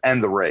Yankees,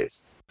 and the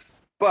Rays.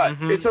 But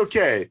it's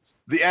okay.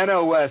 The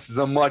NOS is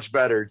a much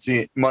better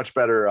team, much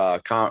better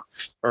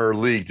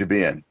league to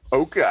be in.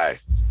 Okay.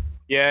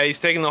 Yeah,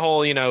 he's taking the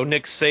whole,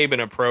 Nick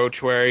Saban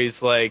approach where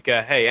he's like,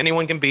 hey,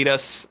 anyone can beat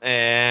us.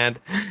 And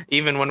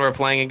even when we're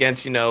playing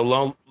against,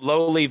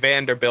 lowly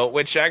Vanderbilt,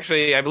 which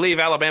actually I believe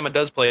Alabama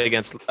does play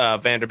against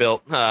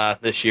Vanderbilt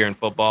this year in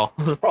football.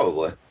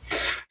 Probably.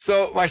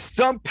 So my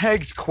Stump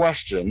Pegs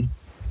question,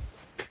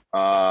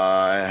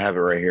 I have it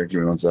right here.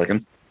 Give me 1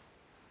 second.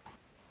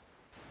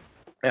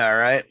 All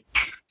right.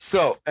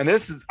 So, and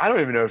this is, I don't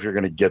even know if you're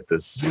going to get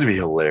this. This is going to be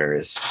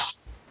hilarious.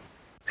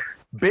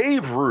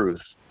 Babe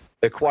Ruth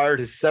acquired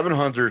his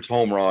 700th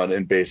home run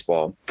in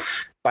baseball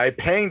by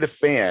paying the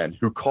fan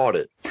who caught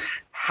it.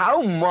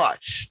 How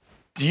much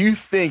do you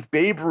think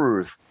Babe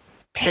Ruth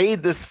paid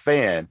this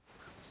fan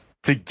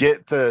to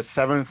get the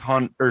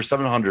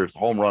 700th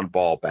home run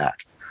ball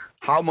back?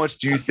 How much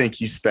do you think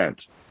he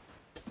spent?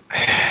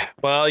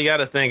 Well, you got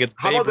to think it's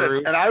How Babe about this?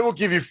 Ruth. And I will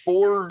give you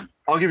 4.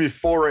 I'll give you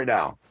 4 right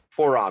now.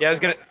 4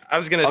 options. Yeah,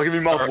 I'll give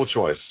you multiple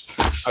choice.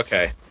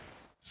 Okay.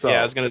 So yeah,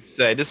 I was gonna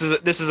say this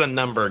is a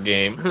number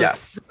game.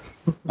 Yes.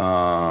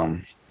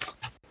 And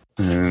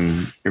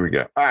here we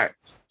go. All right.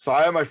 So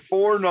I have my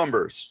 4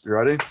 numbers. You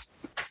ready?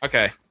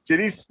 Okay. Did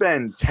he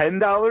spend $10,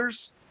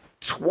 $20,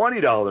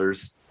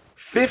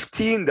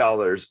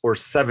 $15, or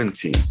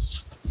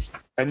 $17?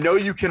 And no,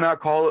 you cannot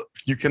call it.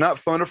 You cannot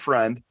phone a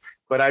friend,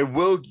 but I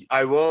will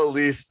at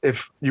least,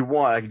 if you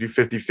want, I can do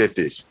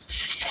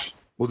 50-50.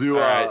 We'll do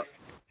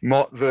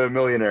the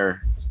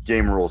millionaire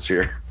game rules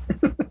here.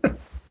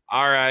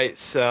 All right.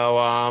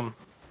 So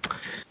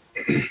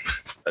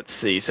let's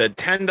see. You said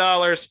 $10,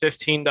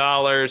 $15,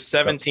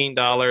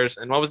 $17,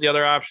 and what was the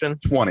other option?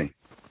 20.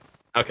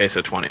 Okay,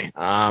 so 20.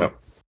 All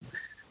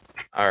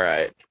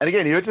right. And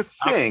again, you have to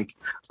think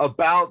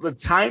about the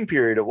time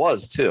period it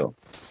was too.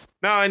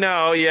 No, I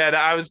know. Yeah,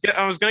 I was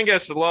going to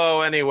guess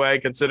low anyway,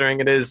 considering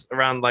it is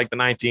around like the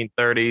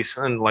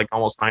 1930s and like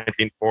almost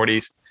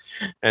 1940s.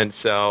 And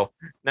so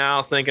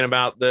now thinking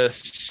about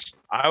this,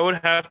 I would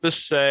have to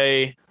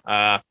say,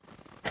 I'm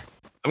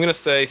going to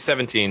say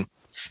 17.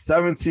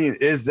 17.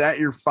 Is that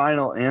your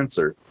final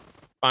answer?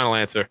 Final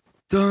answer.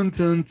 Dun,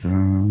 dun,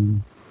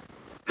 dun.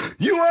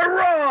 You are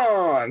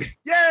wrong.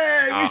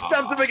 Yay. We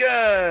stumped him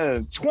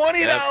again.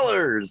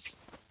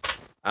 $20.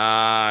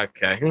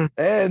 Okay.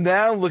 And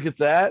now look at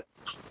that.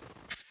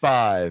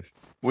 5.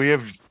 We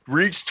have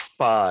reached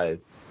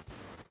 5.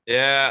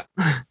 Yeah.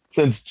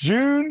 Since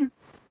June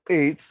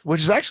 8th,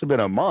 which has actually been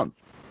a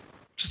month.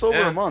 Just over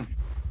a month.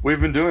 We've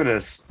been doing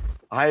this.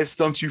 I have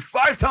stumped you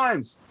 5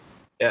 times.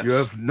 Yes. You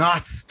have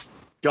not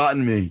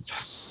gotten me.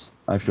 Yes.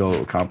 I feel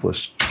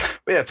accomplished.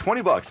 But yeah,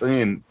 $20. I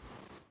mean,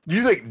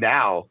 you think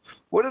now,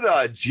 what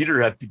did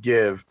Jeter have to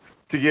get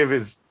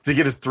his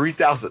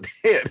 3,000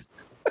 hit?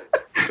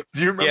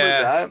 Do you remember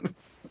that?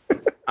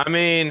 I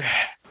mean,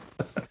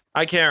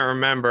 I can't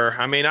remember.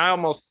 I mean,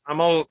 I'm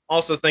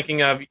also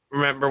thinking of,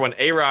 remember when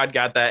A-Rod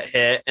got that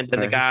hit and then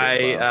the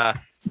guy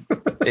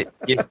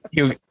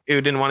who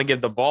didn't want to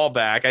give the ball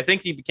back. I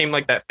think he became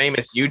like that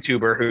famous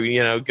YouTuber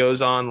who,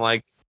 goes on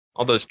like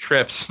all those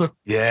trips.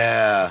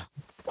 Yeah.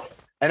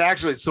 And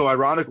actually, so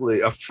ironically,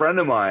 a friend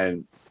of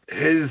mine,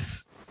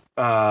 his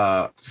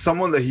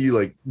someone that he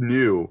like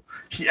knew.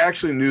 He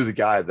actually knew the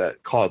guy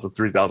that caught the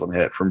 3,000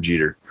 hit from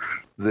Jeter,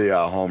 the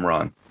home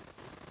run,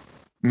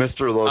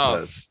 Mr.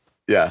 Lopez.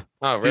 Yeah.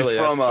 Oh, really? He's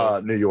from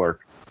cool. New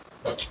York.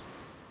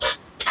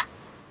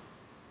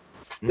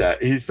 Yeah,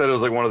 he said it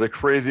was like one of the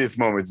craziest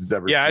moments he's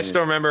ever seen. Yeah, I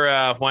still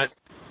remember when.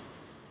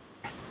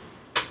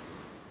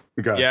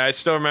 Okay. Yeah, I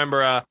still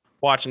remember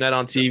watching that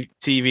on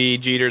TV.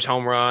 Jeter's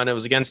home run. It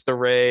was against the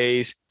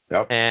Rays.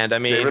 Yep. And I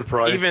mean, David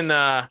Price.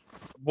 even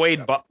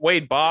Wade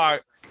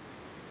Boggs.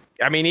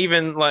 I mean,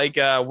 even like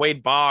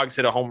Wade Boggs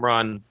hit a home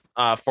run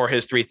for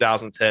his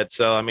 3,000th hit.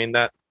 So I mean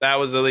that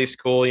was at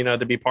least cool,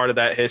 to be part of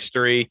that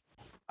history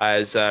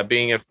as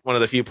being one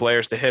of the few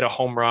players to hit a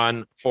home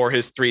run for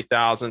his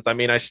 3,000th. I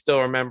mean, I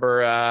still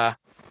remember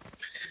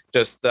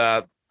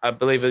I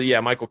believe,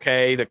 Michael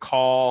Kay, the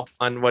call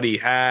on what he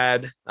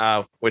had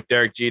with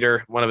Derek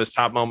Jeter, one of his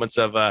top moments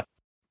of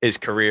his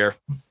career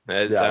for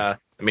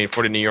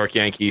the New York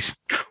Yankees.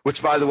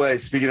 Which, by the way,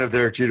 speaking of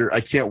Derek Jeter, I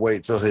can't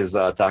wait till his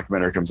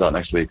documentary comes out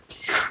next week.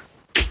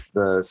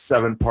 The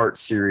 7-part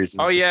series.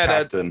 Oh, yeah,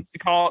 that's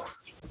called.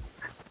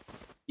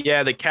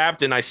 Yeah, the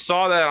captain. I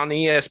saw that on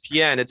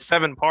ESPN. It's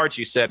 7 parts,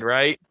 you said,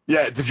 right?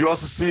 Yeah. Did you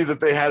also see that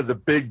they had the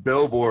big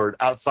billboard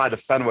outside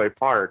of Fenway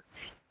Park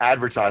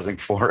advertising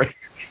for it?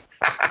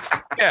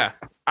 Yeah.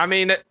 I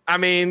mean,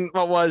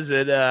 what was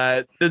it?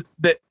 I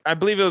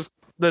believe it was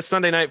the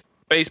Sunday Night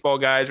Baseball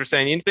guys were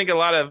saying, you think a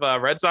lot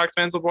of Red Sox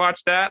fans would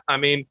watch that? I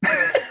mean,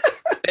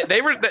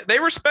 they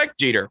respect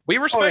Jeter. We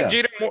respect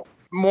Jeter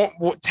more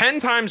 10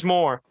 times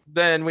more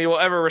than we will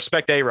ever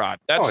respect A-Rod.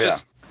 That's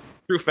just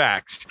true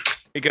facts,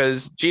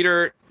 because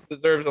Jeter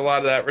deserves a lot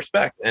of that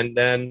respect. And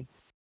then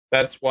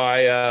that's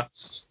why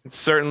it's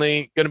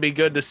certainly going to be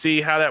good to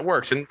see how that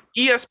works. And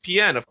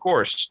ESPN, of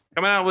course,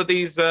 coming out with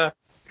these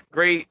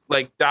great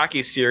like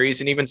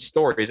docu-series and even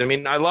stories. I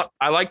mean, I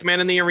liked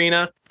Man in the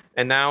Arena,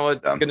 and now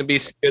it's going to be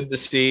good to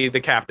see The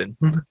Captain.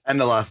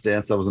 And The Last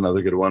Dance. That was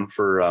another good one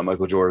for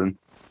Michael Jordan.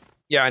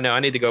 Yeah, I know. I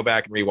need to go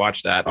back and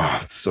rewatch that. Oh,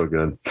 it's so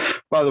good.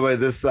 By the way,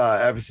 this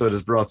episode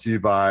is brought to you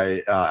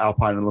by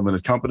Alpine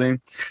Unlimited Company.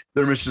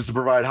 Their mission is to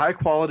provide high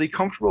quality,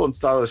 comfortable, and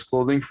stylish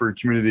clothing for a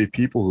community of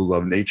people who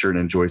love nature and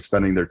enjoy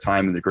spending their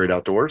time in the great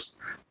outdoors.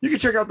 You can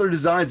check out their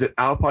designs at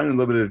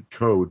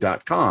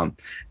alpineunlimitedco.com.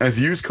 And if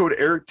you use code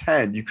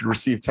ERIC10, you can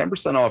receive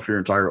 10% off your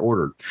entire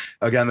order.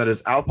 Again, that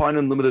is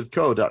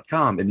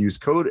alpineunlimitedco.com, and use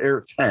code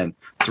ERIC10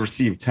 to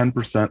receive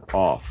 10%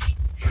 off.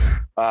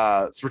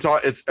 So we're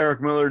talking, it's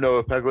Eric Miller,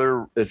 Noah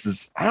Pegler. This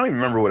is, I don't even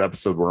remember what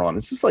episode we're on.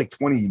 This is like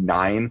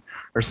 29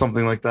 or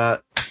something like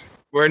that.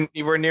 We're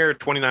near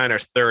 29 or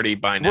 30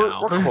 by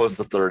now. We're close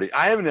to 30.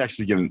 I haven't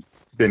actually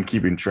been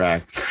keeping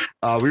track.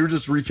 We were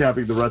just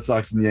recapping the Red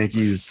Sox and the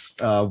Yankees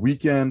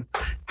weekend,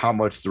 how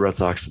much the Red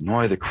Sox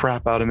annoy the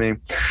crap out of me.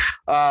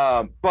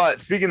 But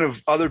speaking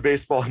of other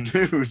baseball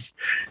news,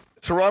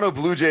 Toronto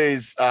Blue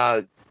Jays,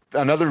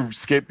 another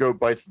scapegoat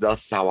bites the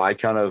dust is how I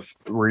kind of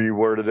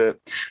reworded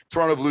it.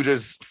 Toronto Blue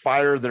Jays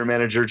fired their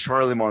manager,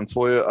 Charlie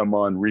Montoya,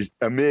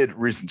 amid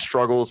recent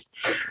struggles.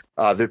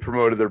 They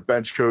promoted their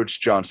bench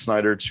coach, John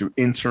Snyder, to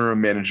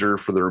interim manager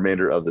for the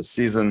remainder of the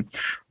season.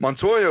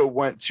 Montoya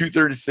went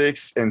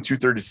 236 and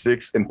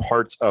 236 in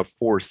parts of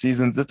 4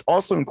 seasons. It's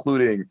also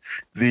including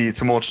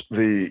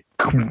the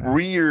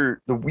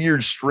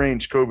weird,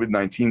 strange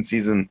COVID-19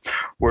 season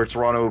where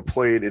Toronto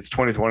played its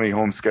 2020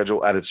 home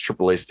schedule at its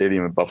AAA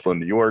stadium in Buffalo,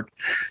 New York.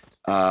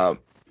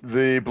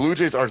 The Blue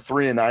Jays are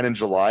 3-9 in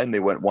July, and they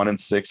went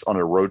 1-6 on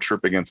a road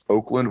trip against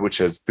Oakland, which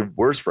has the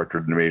worst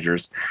record in the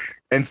majors,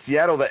 and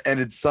Seattle that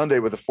ended Sunday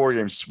with a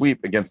 4-game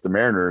sweep against the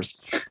Mariners.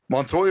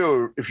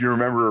 Montoya, if you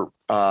remember,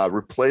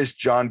 replaced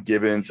John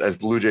Gibbons as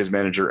Blue Jays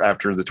manager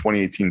after the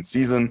 2018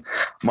 season.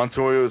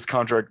 Montoya's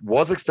contract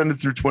was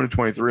extended through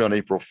 2023 on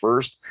April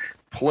 1st,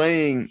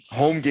 playing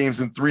home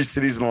games in 3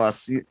 cities in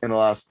the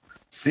last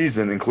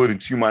season, including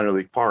 2 minor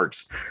league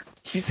parks.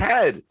 He's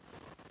had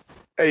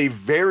a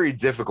very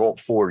difficult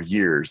 4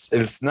 years,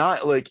 and it's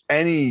not like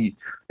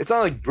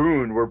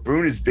Boone, where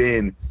Boone has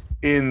been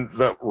in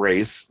the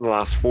race the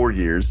last 4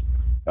 years.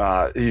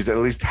 He's at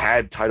least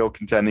had title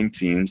contending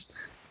teams.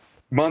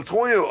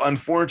 Montoya,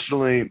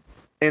 unfortunately,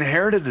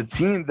 inherited a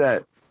team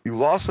that you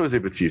lost Jose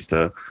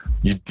Bautista.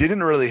 You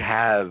didn't really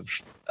have,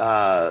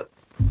 I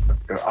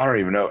don't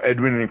even know,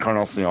 Edwin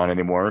Encarnacion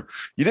anymore.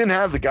 You didn't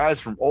have the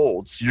guys from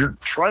old. So you're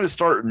trying to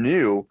start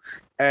new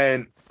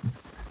and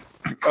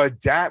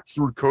adapt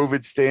through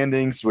COVID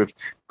standings with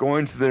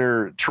going to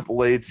their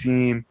AAA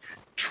team,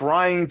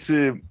 trying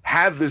to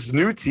have this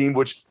new team,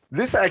 which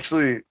this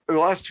actually, in the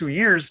last 2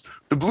 years,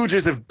 the Blue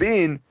Jays have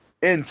been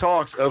in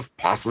talks of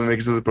possibly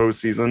making it to the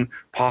postseason,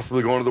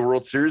 possibly going to the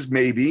World Series,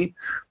 maybe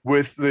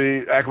with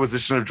the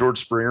acquisition of George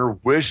Springer,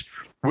 with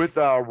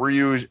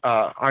Ryu,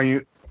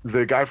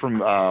 the guy from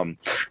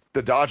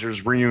the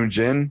Dodgers, Ryu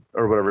Jin,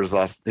 or whatever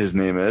his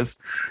name is.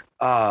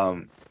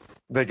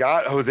 They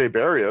got Jose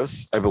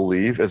Barrios, I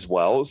believe, as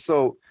well.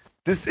 So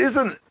this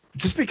isn't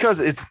just because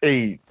it's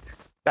a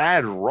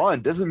bad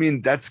run doesn't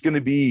mean that's going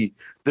to be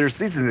their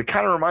season. It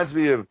kind of reminds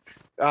me of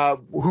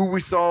who we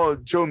saw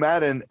Joe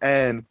Madden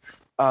and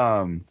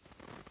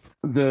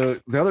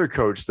the other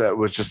coach that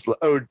was just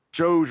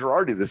Joe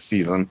Girardi this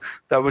season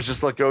that was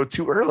just let go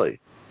too early.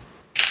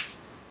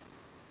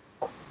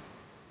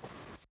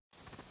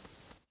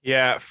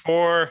 Yeah,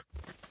 for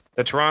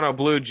the Toronto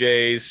Blue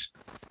Jays,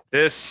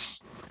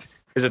 this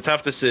is a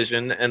tough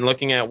decision, and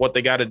looking at what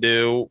they got to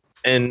do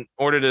in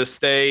order to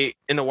stay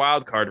in the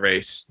wild card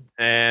race.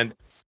 And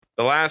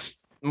the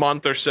last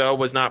month or so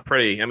was not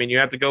pretty. I mean, you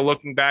have to go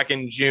looking back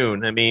in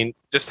June. I mean,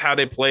 just how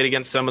they played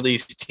against some of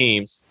these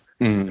teams.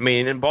 I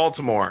mean, in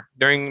Baltimore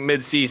during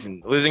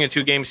midseason, losing a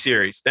 2-game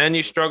series. Then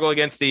you struggle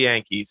against the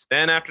Yankees.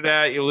 Then after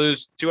that, you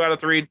lose 2 out of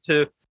 3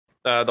 to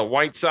the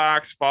White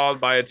Sox,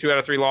 followed by a 2 out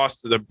of 3 loss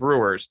to the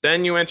Brewers.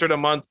 Then you enter the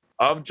month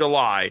of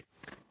July.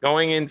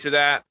 Going into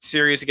that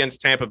series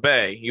against Tampa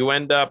Bay, you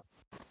end up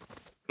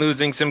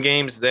losing some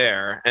games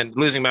there and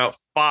losing about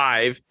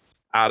 3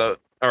 out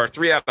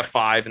of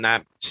 5 in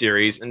that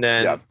series. And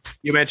then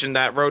you mentioned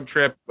that road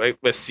trip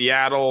with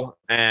Seattle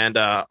and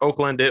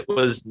Oakland. It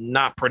was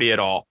not pretty at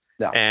all.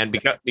 No. And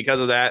because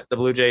of that, the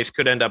Blue Jays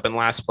could end up in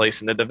last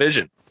place in the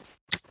division.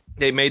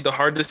 They made the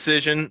hard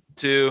decision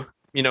to,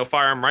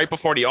 fire him right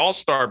before the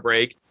All-Star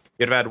break.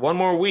 You'd have had one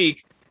more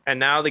week, and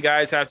now the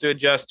guys have to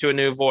adjust to a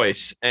new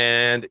voice.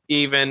 And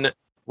even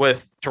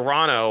with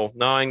Toronto,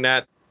 knowing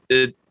that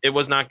it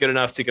was not good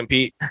enough to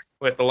compete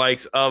with the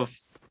likes of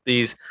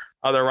these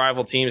other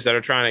rival teams that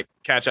are trying to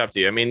catch up to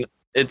you. I mean,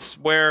 it's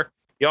where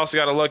you also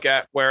got to look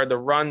at where the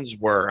runs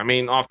were. I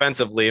mean,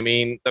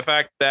 offensively, the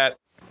fact that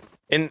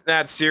in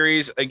that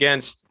series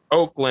against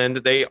Oakland,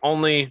 they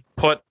only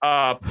put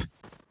up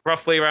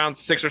roughly around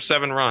 6 or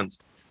 7 runs.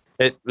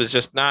 It was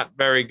just not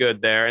very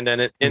good there. And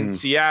then in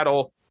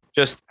Seattle,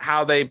 just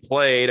how they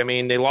played. I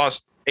mean, they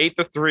lost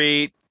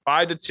 8-3,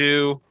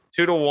 5-2,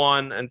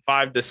 2-1, and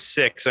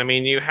 5-6. I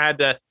mean, you had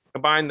to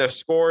combine the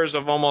scores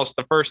of almost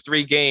the first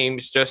 3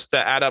 games just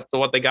to add up to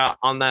what they got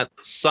on that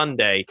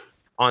Sunday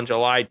on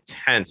July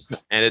 10th.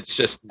 And it's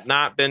just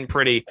not been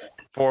pretty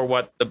for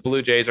what the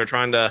Blue Jays are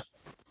trying to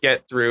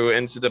get through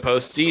into the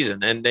postseason.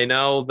 And they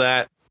know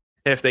that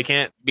if they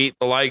can't beat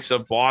the likes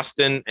of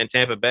Boston and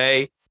Tampa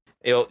Bay,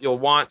 you'll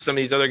want some of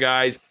these other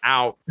guys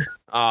out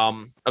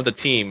of the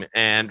team.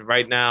 And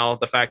right now,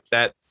 the fact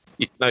that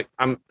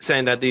I'm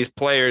saying that these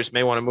players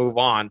may want to move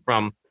on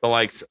from the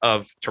likes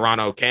of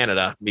Toronto,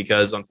 Canada,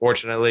 because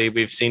unfortunately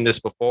we've seen this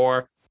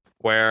before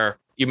where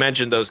you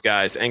mentioned those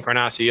guys,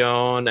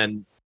 Encarnacion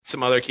and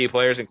some other key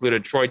players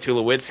included Troy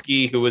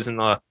Tulowitzki, who was in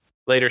the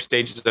later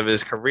stages of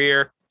his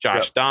career.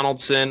 Josh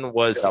Donaldson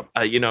was, got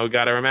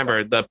to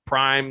remember, the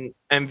prime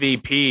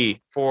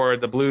MVP for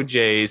the Blue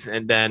Jays.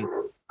 And then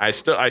I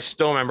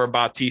still remember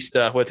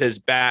Bautista with his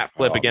bat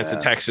flip against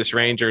the Texas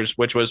Rangers,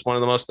 which was one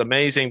of the most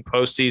amazing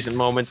postseason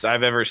moments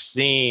I've ever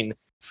seen.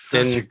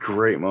 Such a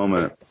great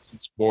moment in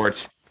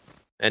sports.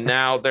 And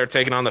now they're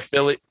taking on the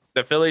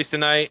Phillies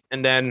tonight.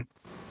 And then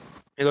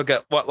you look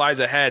at what lies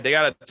ahead. They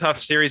got a tough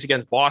series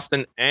against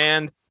Boston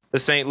and the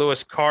St.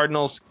 Louis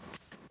Cardinals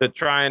to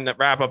try and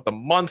wrap up the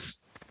month.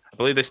 I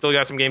believe they still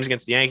got some games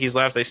against the Yankees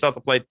left. They still have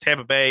to play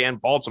Tampa Bay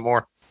and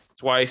Baltimore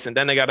twice. And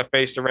then they got to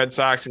face the Red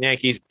Sox and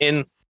Yankees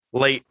in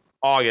late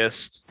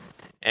August.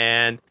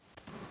 And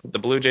the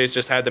Blue Jays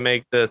just had to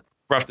make the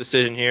rough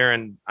decision here.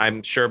 And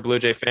I'm sure Blue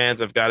Jay fans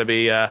have got to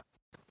be a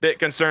bit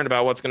concerned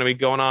about what's going to be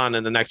going on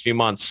in the next few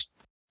months.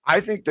 I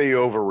think they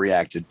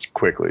overreacted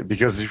quickly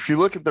because if you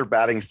look at their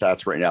batting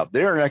stats right now,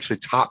 they are actually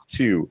top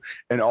 2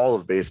 in all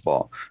of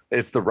baseball.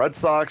 It's the Red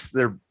Sox.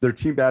 Their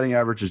team batting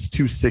average is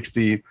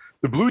 260.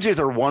 The Blue Jays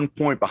are 1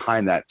 point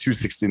behind that,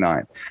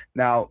 269.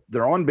 Now,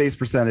 their on-base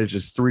percentage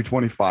is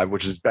 325,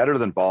 which is better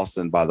than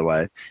Boston, by the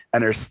way.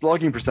 And their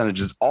slugging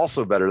percentage is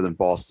also better than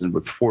Boston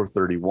with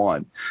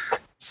 431.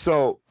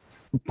 So,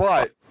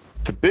 but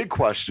the big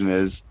question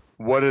is,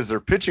 what is their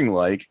pitching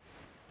like?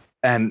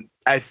 And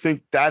I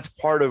think that's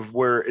part of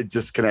where a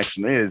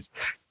disconnection is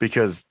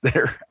because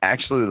they're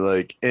actually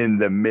like in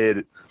the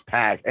mid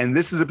pack. And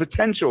this is a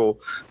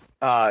potential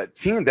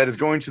team that is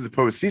going to the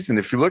postseason.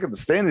 If you look at the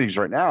standings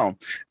right now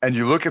and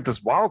you look at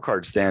this wild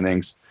card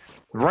standings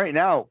right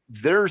now,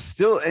 they're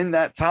still in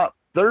that top.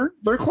 They're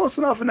close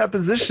enough in that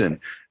position.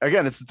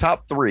 Again, it's the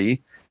top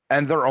 3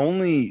 and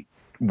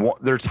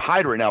they're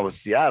tied right now with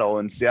Seattle,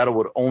 and Seattle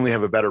would only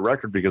have a better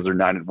record because they're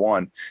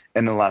 9-1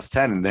 in the last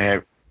 10 and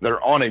they're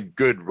on a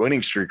good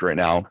winning streak right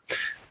now.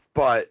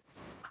 But,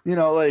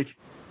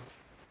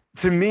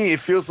 to me, it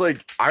feels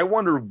like I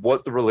wonder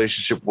what the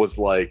relationship was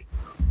like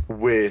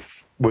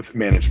with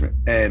management.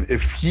 And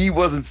if he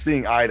wasn't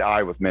seeing eye to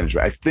eye with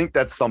management, I think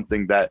that's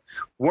something that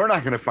we're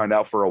not going to find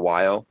out for a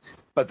while.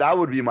 But that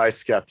would be my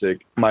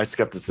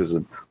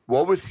skepticism.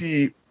 What was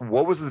the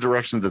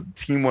direction that the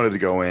team wanted to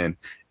go in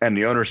and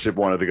the ownership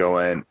wanted to go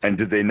in? And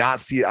did they not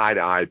see eye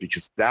to eye?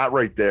 Because that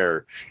right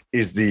there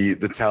is the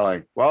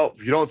telling, well,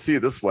 if you don't see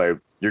it this way,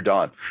 you're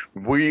done.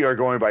 We are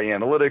going by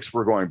analytics.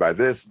 We're going by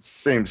this. It's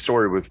the same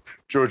story with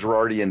Joe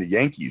Girardi and the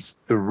Yankees.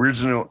 The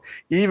original,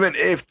 even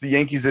if the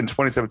Yankees in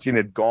 2017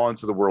 had gone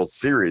to the World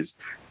Series,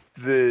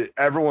 the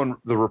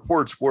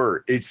reports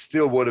were it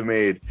still would have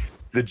made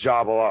the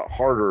job a lot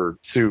harder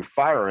to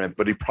fire him,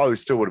 but he probably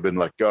still would have been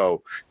let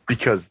go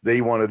because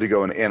they wanted to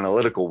go an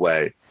analytical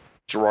way.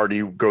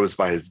 Girardi goes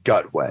by his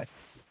gut way.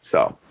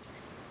 So.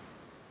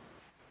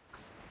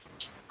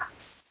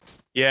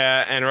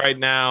 Yeah, and right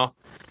now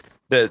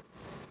they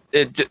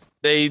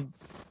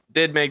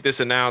did make this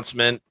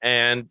announcement,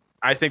 and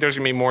I think there's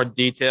going to be more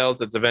details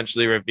that's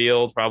eventually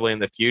revealed probably in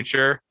the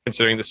future,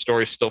 considering the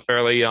story's still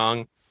fairly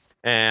young.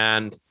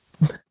 And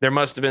there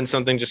must have been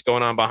something just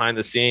going on behind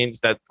the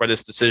scenes that for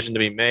this decision to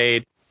be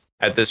made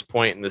at this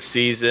point in the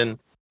season,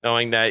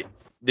 knowing that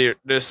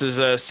this is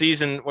a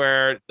season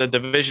where the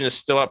division is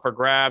still up for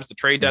grabs. The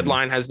trade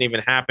deadline hasn't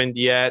even happened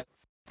yet.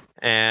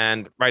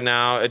 And right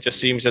now it just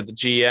seems that the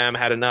GM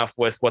had enough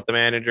with what the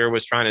manager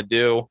was trying to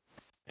do.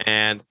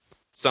 And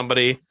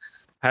somebody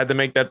had to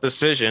make that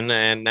decision.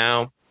 And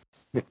now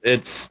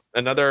it's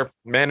another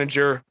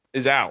manager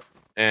is out.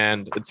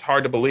 And it's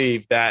hard to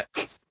believe that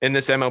in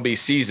this MLB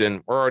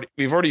season,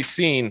 we've already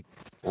seen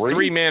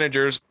three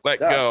managers let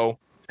go.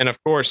 And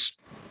of course,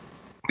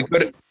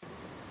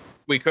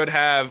 we could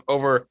have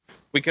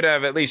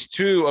at least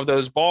two of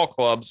those ball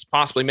clubs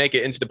possibly make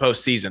it into the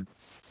postseason.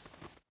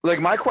 Like,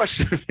 my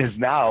question is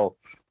now,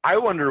 I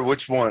wonder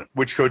which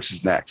coach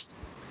is next.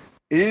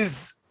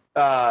 Is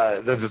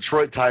the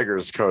Detroit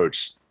Tigers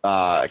coach,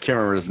 I can't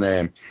remember his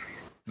name,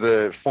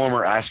 the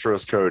former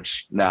Astros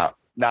coach now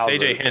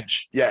AJ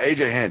Hinch. Yeah,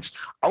 AJ Hinch.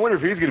 I wonder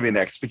if he's going to be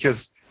next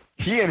because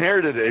he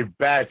inherited a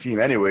bad team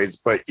anyways,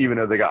 but even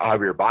though they got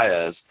Javier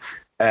Baez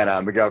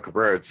and Miguel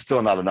Cabrera, it's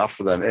still not enough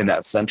for them in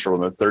that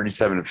Central. And they're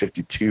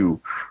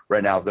 37-52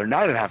 right now. They're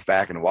 9.5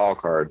 back in the wild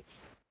card.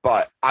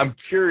 But I'm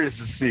curious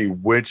to see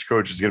which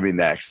coach is going to be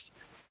next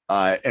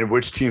and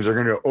which teams are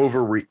going to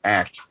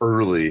overreact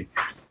early.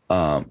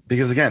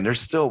 Because, again, there's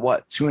still,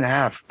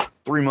 2.5,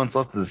 3 months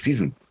left of the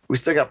season. We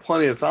still got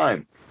plenty of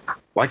time.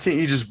 Why can't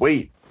you just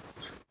wait?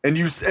 And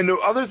the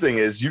other thing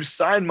is you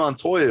signed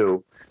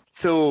Montoyo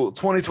till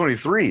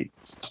 2023.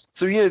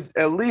 So he had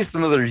at least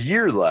another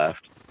year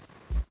left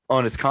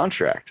on his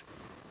contract.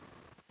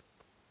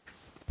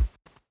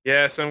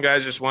 Yeah, some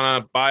guys just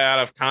want to buy out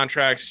of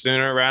contracts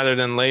sooner rather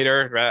than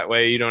later. That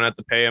way you don't have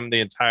to pay them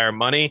the entire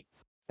money.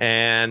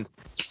 And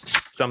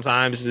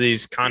sometimes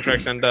these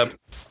contracts end up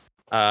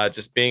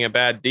just being a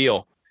bad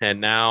deal. And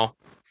now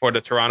for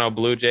the Toronto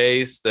Blue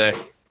Jays, they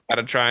got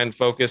to try and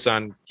focus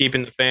on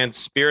keeping the fans'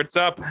 spirits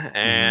up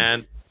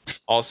and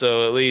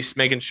also at least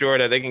making sure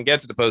that they can get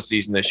to the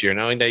postseason this year,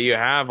 knowing that you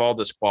have all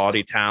this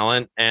quality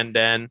talent. And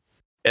then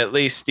at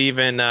least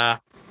even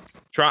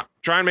try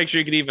and make sure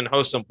you could even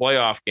host some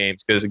playoff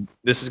games, because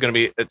this is going to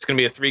be a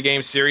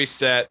 3-game series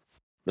set.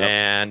 Yep.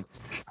 And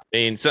I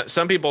mean,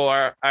 some people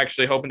are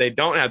actually hoping they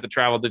don't have to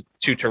travel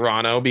to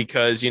Toronto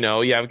because,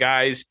 you have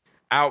guys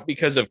out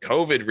because of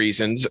COVID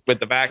reasons with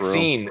the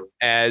vaccine. True.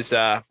 As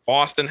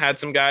Boston had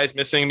some guys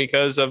missing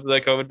because of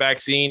the COVID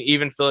vaccine.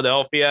 Even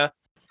Philadelphia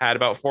had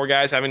about 4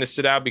 guys having to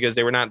sit out because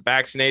they were not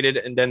vaccinated.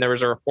 And then there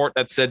was a report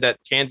that said that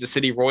Kansas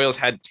City Royals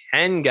had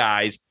 10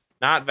 guys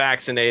not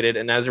vaccinated.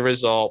 And as a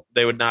result,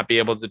 they would not be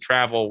able to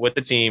travel with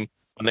the team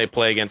when they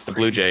play against the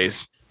Blue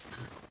Jays.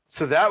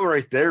 So that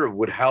right there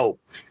would help.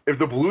 If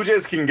the Blue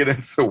Jays can get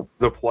into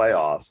the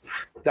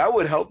playoffs, that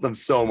would help them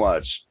so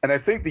much. And I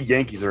think the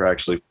Yankees are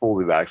actually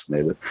fully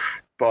vaccinated,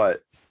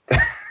 but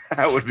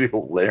that would be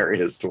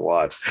hilarious to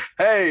watch.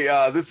 Hey,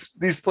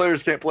 these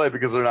players can't play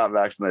because they're not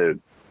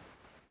vaccinated.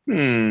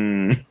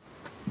 Yeah,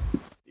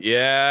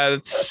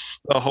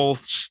 that's the whole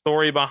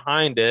story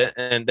behind it.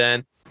 And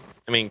then,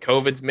 I mean,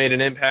 COVID's made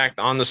an impact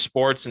on the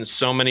sports in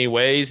so many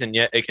ways, and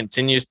yet it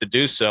continues to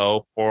do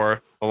so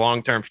for the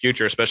long-term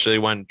future, especially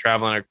when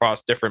traveling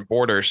across different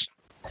borders.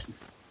 That's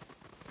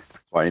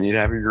why you need to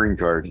have your green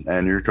card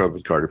and your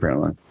COVID card,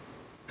 apparently.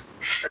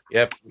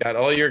 Yep, got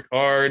all your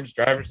cards,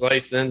 driver's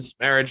license,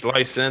 marriage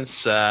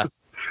license,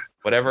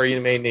 whatever you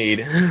may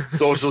need.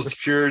 Social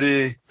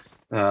security,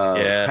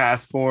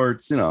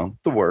 passports, the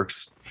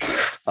works.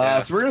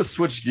 So we're going to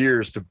switch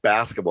gears to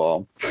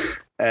basketball.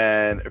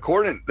 And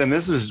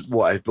this is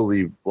what I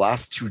believe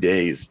last 2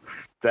 days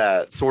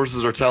that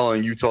sources are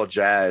telling Utah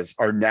Jazz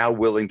are now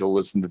willing to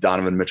listen to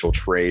Donovan Mitchell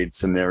trade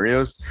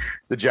scenarios.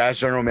 The Jazz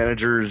general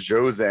manager,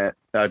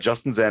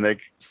 Justin Zanuck,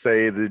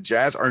 say the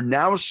Jazz are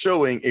now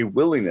showing a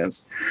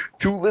willingness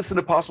to listen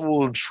to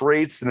possible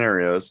trade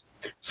scenarios.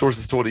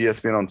 Sources told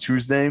ESPN on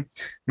Tuesday.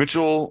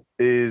 Mitchell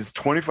is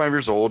 25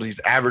 years old. He's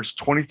averaged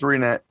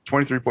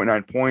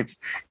 23.9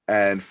 points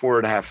and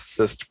 4.5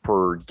 assists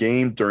per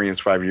game during his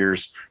 5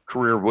 years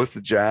career with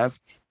the Jazz.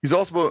 He's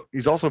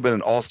also been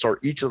an all-star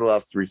each of the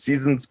last 3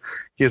 seasons.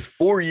 He has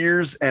 4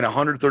 years and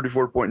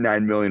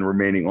 $134.9 million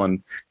remaining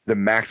on the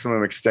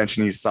maximum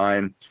extension he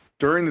signed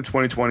during the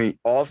 2020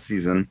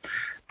 offseason.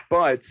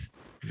 But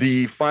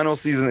the final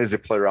season is a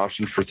player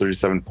option for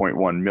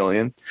 $37.1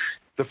 million.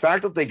 The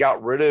fact that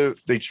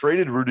they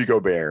traded Rudy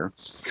Gobert,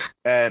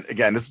 and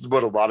again, this is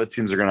what a lot of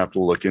teams are going to have to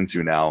look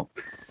into now.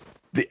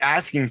 The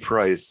asking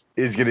price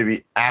is going to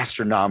be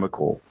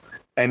astronomical.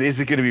 And is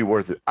it going to be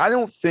worth it? I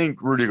don't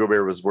think Rudy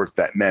Gobert was worth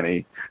that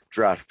many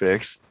draft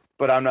picks,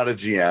 but I'm not a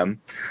GM.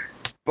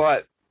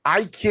 But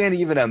I can't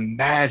even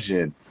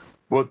imagine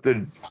what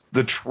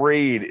the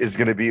trade is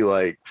going to be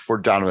like for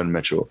Donovan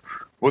Mitchell,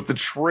 what the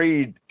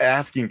trade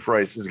asking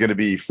price is going to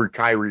be for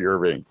Kyrie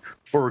Irving,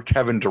 for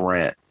Kevin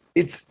Durant.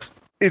 It's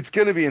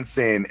going to be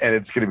insane, and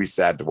it's going to be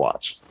sad to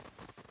watch.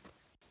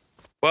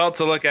 Well,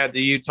 to look at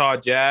the Utah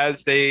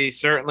Jazz, they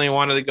certainly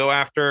wanted to go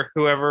after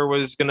whoever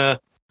was going to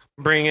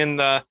bring in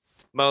the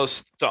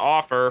most to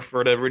offer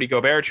for the Rudy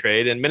Gobert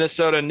trade. And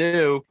Minnesota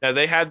knew that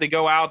they had to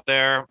go out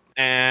there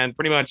and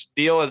pretty much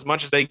deal as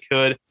much as they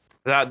could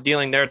without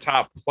dealing their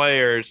top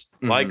players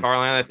like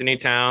Karl-Anthony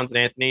Towns and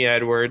Anthony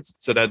Edwards,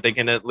 so that they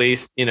can at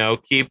least,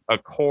 keep a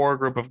core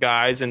group of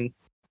guys and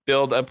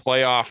build a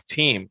playoff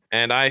team.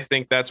 And I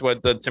think that's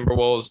what the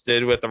Timberwolves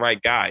did with the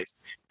right guys.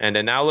 And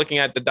then now looking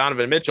at the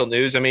Donovan Mitchell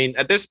news, I mean,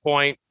 at this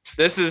point,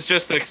 this is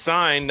just a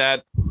sign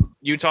that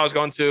Utah is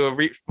going to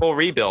a full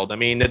rebuild. I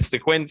mean, it's the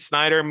Quinn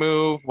Snyder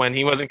move when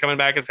he wasn't coming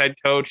back as head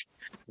coach,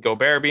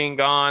 Gobert being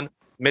gone,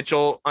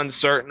 Mitchell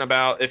uncertain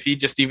about if he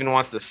just even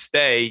wants to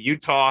stay.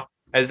 Utah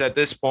is at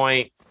this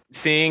point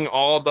seeing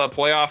all the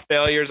playoff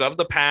failures of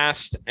the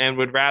past and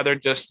would rather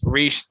just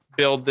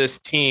rebuild this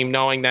team,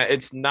 knowing that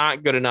it's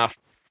not good enough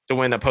to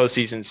win a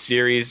postseason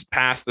series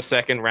past the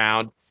second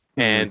round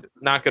and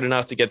not good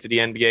enough to get to the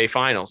NBA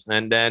finals.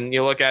 And then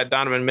you look at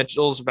Donovan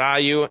Mitchell's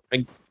value,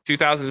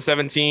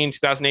 2017,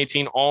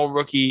 2018, all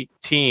rookie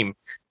team.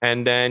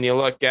 And then you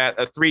look at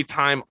a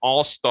 3-time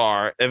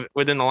All-Star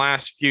within the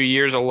last few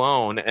years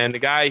alone. And the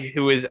guy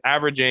who is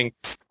averaging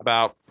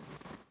about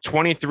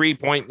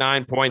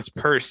 23.9 points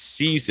per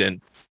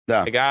season.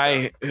 Yeah. A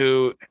guy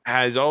who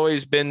has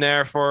always been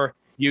there for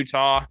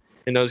Utah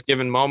in those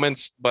given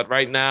moments. But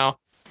right now,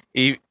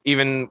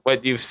 even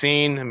what you've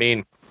seen, I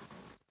mean,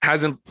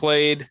 hasn't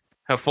played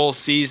a full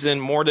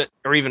season, more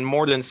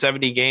than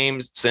 70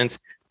 games since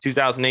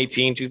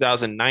 2018,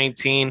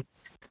 2019.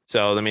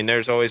 So, I mean,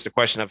 there's always the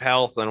question of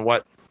health and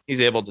what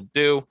he's able to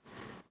do.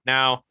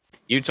 Now,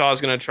 Utah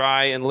is going to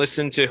try and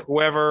listen to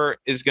whoever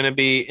is going to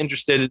be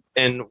interested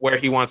in where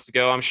he wants to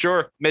go. I'm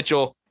sure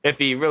Mitchell, if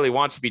he really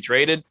wants to be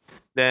traded,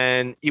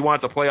 then he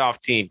wants a playoff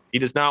team. He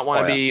does not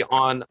want to be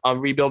on a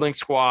rebuilding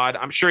squad.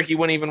 I'm sure he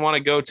wouldn't even want to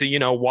go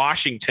to,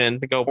 Washington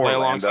to go play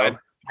alongside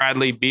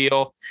Bradley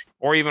Beal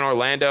or even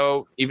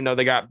Orlando, even though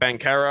they got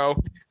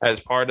Banchero as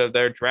part of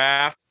their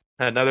draft.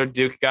 Another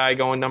Duke guy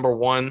going number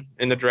 1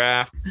 in the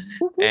draft.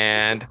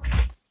 And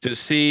to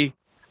see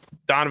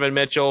Donovan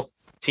Mitchell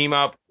team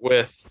up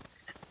with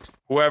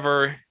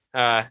whoever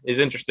is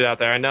interested out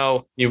there. I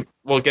know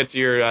we'll get to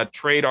your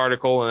trade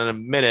article in a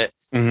minute,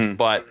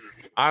 but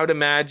I would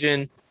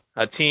imagine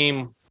a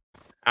team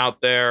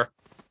out there,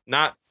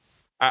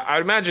 I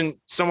would imagine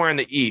somewhere in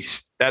the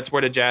East, that's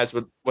where the Jazz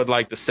would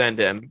like to send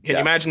him. Can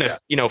you imagine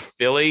if,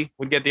 Philly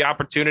would get the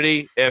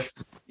opportunity, if,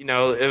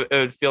 it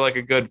would feel like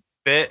a good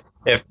fit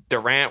if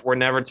Durant were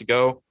never to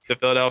go to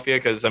Philadelphia?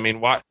 Because, I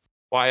mean,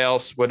 why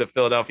else would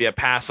Philadelphia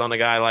pass on a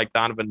guy like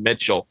Donovan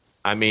Mitchell?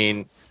 I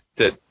mean,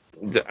 to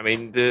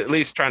at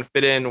least try and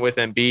fit in with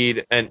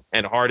Embiid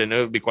and Harden, it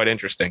would be quite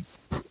interesting.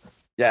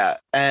 Yeah,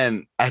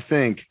 and I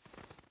think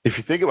if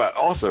you think about it,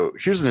 also,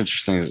 here's an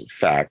interesting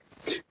fact.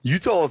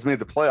 Utah has made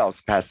the playoffs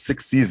the past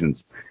 6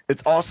 seasons.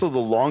 It's also the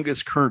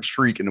longest current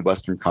streak in the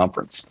Western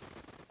Conference.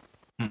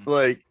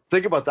 Like,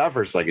 think about that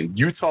for a second.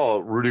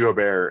 Utah, Rudy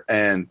Gobert,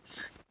 and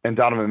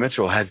Donovan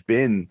Mitchell have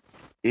been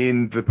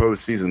in the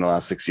postseason the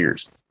last 6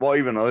 years. Well,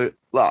 even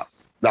not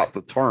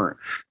the turn,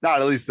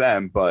 not at least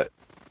them, but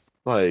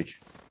like,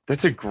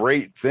 that's a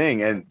great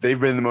thing. And they've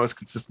been the most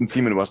consistent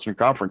team in the Western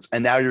Conference.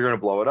 And now you're going to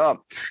blow it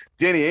up.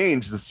 Danny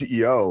Ainge, the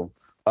CEO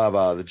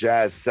of the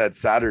Jazz, said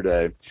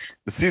Saturday,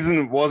 the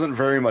season wasn't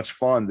very much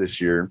fun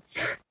this year.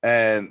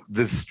 And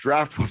this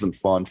draft wasn't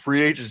fun.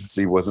 Free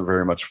agency wasn't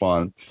very much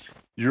fun.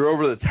 You're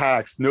over the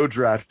tax, no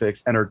draft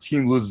picks, and our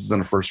team loses in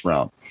the first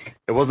round.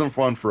 It wasn't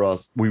fun for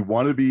us. We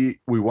want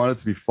it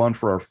to be fun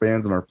for our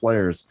fans and our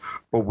players,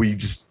 but we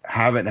just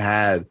haven't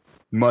had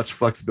much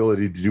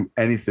flexibility to do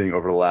anything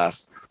over the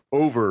last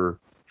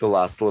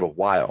little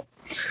while.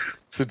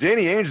 So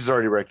Danny Ainge is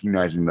already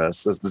recognizing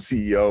this as the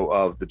CEO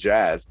of the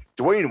Jazz.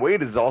 Dwayne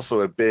Wade is also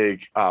a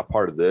big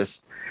part of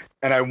this.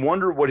 And I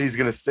wonder what he's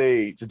going to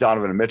say to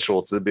Donovan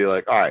Mitchell to be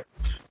like, all right,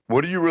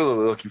 what are you really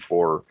looking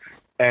for?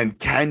 And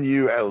can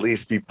you at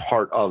least be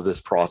part of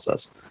this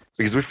process?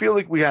 Because we feel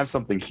like we have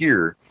something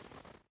here,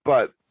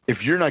 but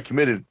if you're not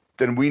committed,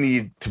 then we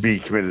need to be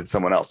committed to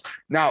someone else.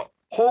 Now,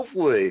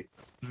 hopefully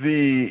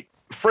the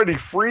Freddie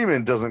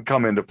Freeman doesn't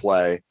come into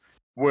play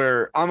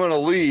where I'm going to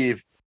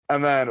leave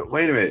and then,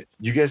 wait a minute,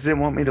 you guys didn't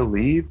want me to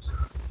leave?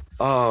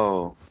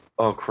 Oh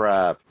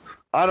crap.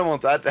 I don't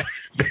want that to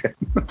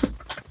happen.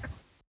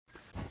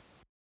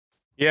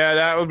 Yeah,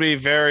 that would be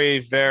very,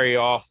 very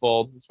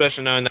awful,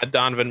 especially knowing that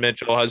Donovan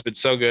Mitchell has been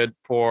so good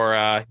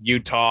for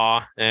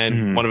Utah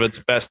and one of its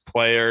best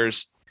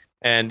players,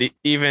 and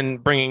even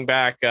bringing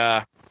back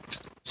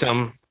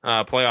some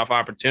playoff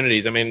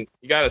opportunities. I mean,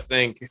 you got to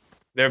think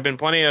there have been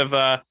plenty of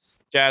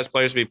Jazz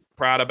players to be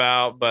proud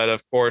about. But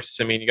of course,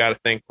 I mean, you got to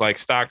think like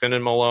Stockton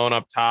and Malone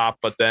up top,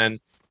 but then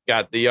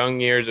got the young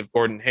years of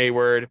Gordon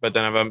Hayward. But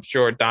then I'm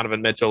sure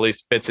Donovan Mitchell at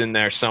least fits in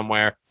there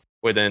somewhere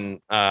within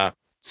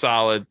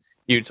solid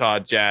Utah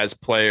Jazz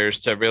players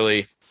to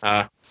really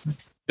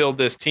build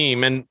this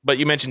team. But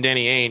you mentioned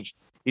Danny Ainge.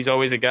 He's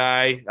always a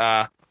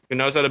guy who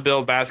knows how to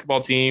build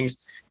basketball teams.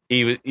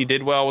 He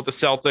did well with the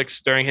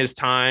Celtics during his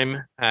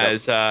time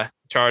as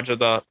charge of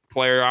the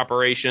player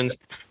operations,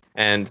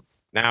 and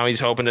now he's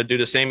hoping to do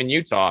the same in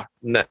Utah.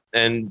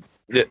 And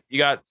you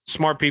got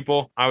smart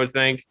people, I would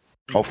think.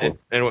 Hopefully.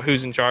 And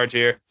who's in charge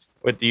here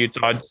with the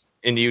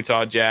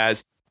Utah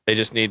Jazz? They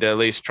just need to at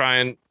least try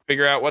and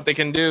figure out what they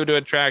can do to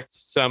attract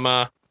some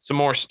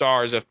more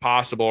stars if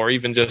possible, or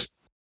even just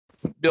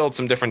build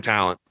some different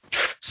talent.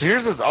 So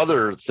here's this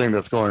other thing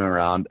that's going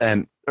around.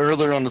 And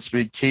earlier on this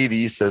week,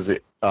 KD says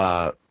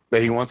that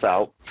he wants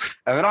out.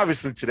 And then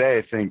obviously today,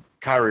 I think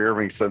Kyrie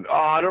Irving said,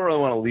 I don't really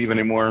want to leave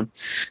anymore.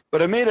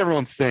 But it made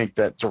everyone think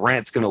that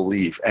Durant's going to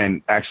leave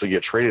and actually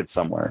get traded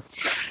somewhere.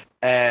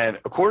 And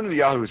according to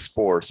Yahoo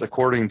Sports,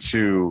 according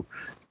to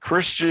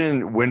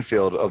Christian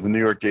Winfield of the New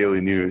York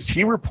Daily News,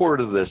 he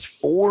reported this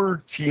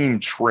 4-team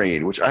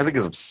trade, which I think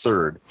is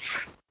absurd.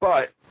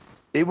 But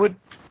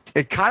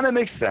it kind of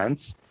makes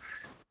sense.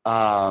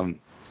 To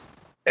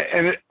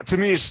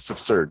me, it's just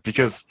absurd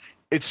because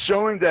it's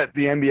showing that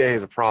the NBA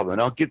is a problem.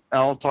 And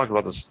I'll talk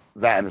about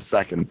that in a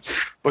second.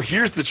 But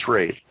here's the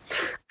trade.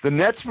 The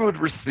Nets would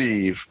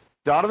receive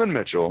Donovan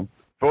Mitchell,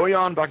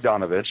 Bojan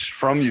Bogdanovic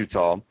from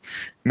Utah,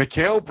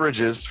 Mikal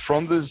Bridges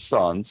from the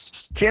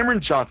Suns, Cameron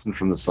Johnson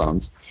from the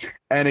Suns,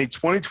 and a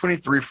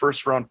 2023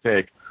 first-round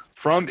pick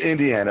from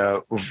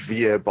Indiana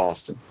via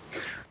Boston.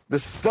 The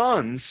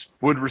Suns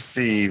would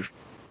receive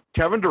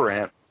Kevin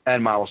Durant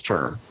and Miles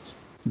Turner.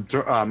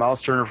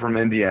 Miles Turner from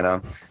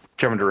Indiana,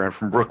 Kevin Durant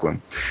from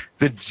Brooklyn.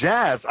 The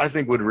Jazz, I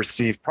think, would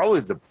receive probably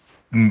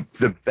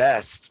the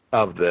best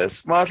of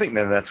this. Well, I think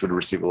the Nets would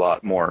receive a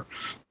lot more,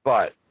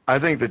 but I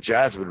think the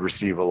Jazz would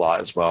receive a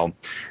lot as well.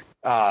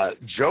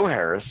 Joe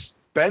Harris,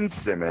 Ben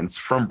Simmons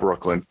from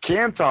Brooklyn,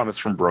 Cam Thomas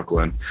from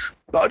Brooklyn,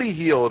 Buddy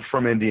Hield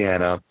from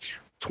Indiana,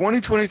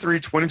 2023,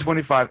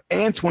 2025,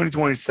 and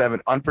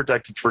 2027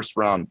 unprotected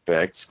first-round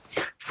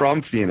picks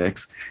from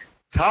Phoenix,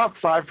 top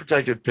 5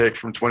 protected pick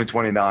from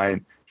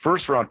 2029,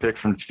 first-round pick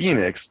from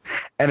Phoenix,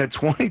 and a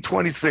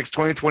 2026,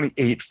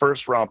 2028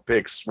 first-round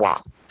pick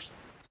swap.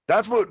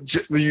 That's what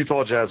the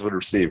Utah Jazz would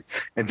receive.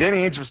 And Danny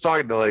Ainge was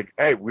talking to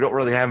hey, we don't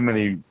really have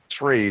many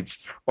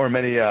trades or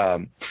many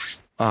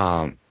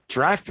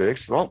draft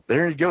picks. Well,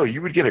 there you go.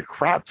 You would get a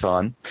crap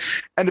ton.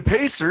 And the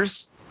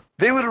Pacers,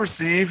 they would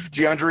receive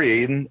DeAndre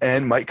Ayton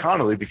and Mike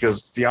Conley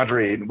because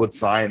DeAndre Ayton would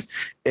sign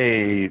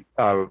a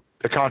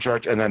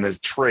contract and then his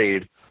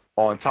trade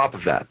on top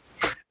of that.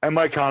 And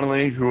Mike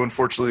Conley, who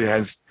unfortunately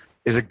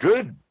is a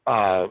good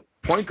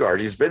point guard.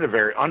 He's been a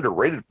very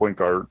underrated point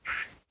guard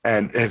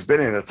and has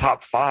been in the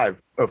top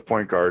 5 of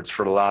point guards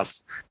for the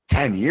last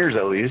 10 years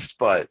at least,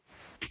 but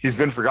he's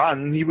been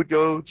forgotten. He would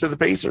go to the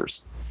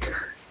Pacers.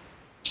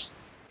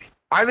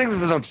 I think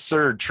this is an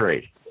absurd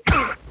trade.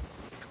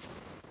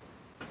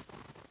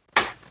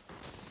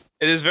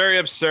 It is very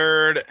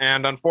absurd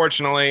and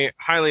unfortunately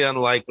highly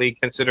unlikely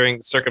considering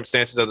the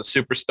circumstances of the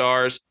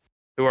superstars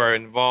who are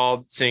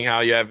involved, seeing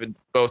how you have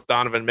both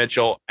Donovan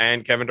Mitchell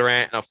and Kevin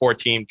Durant in a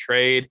 4-team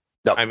trade.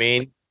 Yep. I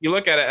mean, you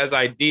look at it as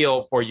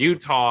ideal for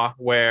Utah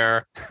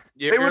where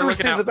they would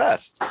receive the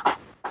best.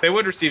 They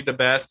would receive the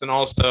best. And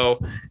also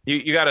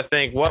you got to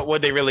think, what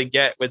would they really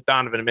get with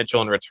Donovan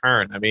Mitchell in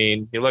return? I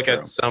mean, you look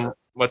at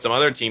what some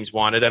other teams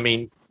wanted. I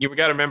mean, you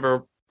got to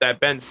remember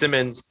that Ben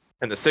Simmons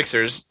and the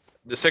Sixers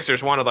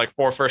wanted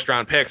 4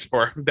 first-round picks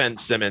for Ben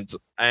Simmons.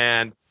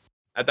 And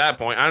at that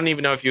point, I don't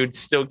even know if you would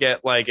still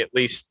get at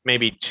least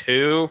maybe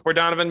 2 for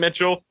Donovan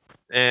Mitchell.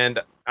 And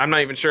I'm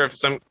not even sure if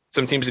some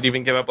teams would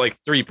even give up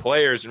 3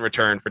 players in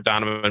return for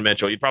Donovan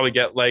Mitchell. You'd probably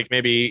get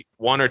maybe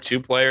 1 or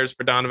 2 players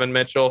for Donovan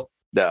Mitchell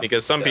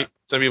because some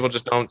people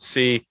just don't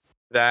see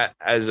that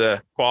as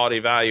a quality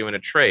value in a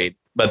trade.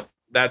 But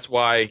that's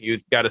why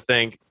you've got to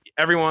think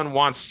everyone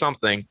wants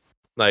something.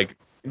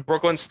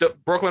 Brooklyn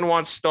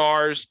wants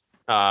stars.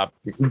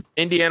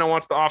 Indiana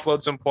wants to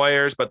offload some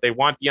players, but they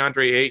want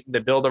DeAndre Ayton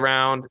to build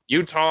around.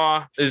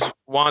 Utah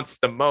wants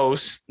the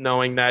most,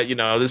 knowing that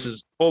this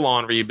is full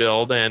on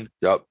rebuild, and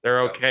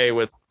they're okay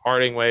with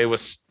parting way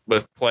with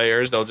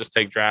players. They'll just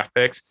take draft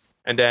picks.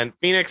 And then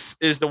Phoenix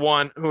is the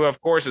one who,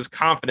 of course, is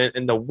confident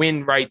in the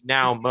win right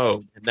now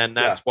mode, and then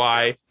that's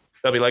why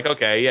they'll be like,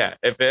 okay,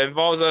 if it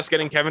involves us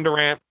getting Kevin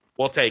Durant,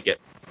 we'll take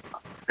it.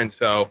 And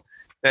so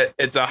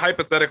it's a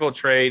hypothetical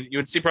trade. You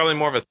would see probably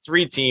more of a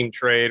 3-team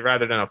trade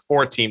rather than a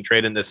 4-team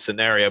trade in this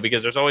scenario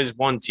because there's always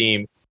one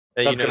team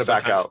that's going to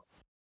back out.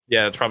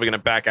 Yeah, it's probably going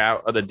to back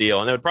out of the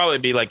deal. And it would probably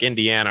be like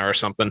Indiana or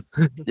something.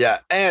 Yeah.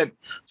 And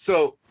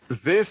so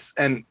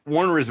and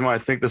one reason why I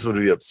think this would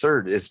be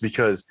absurd is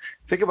because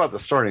think about the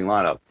starting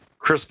lineup.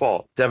 Chris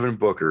Paul, Devin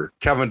Booker,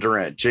 Kevin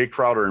Durant, Jay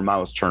Crowder, and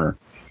Miles Turner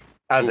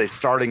as a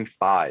starting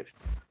 5.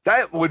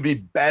 That would be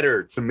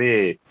better to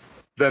me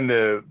than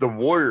the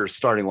Warriors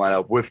starting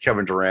lineup with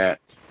Kevin Durant.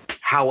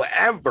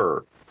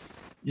 However,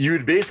 you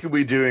would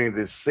basically be doing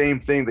the same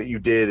thing that you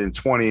did in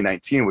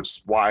 2019, which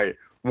is why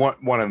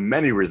one of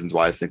many reasons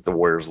why I think the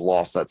Warriors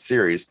lost that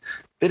series.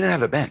 They didn't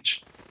have a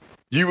bench.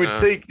 You would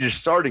take your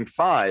starting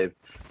five,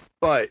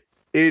 but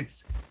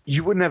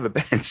you wouldn't have a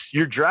bench.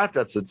 Your draft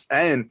assets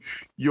and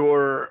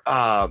your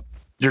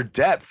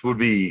depth would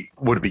be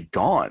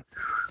gone.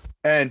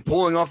 And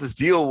pulling off this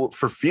deal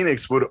for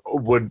Phoenix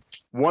would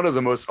one of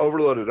the most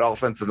overloaded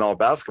offenses in all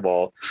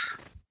basketball,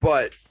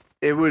 but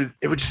it would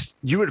just,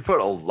 you would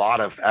put a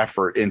lot of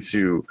effort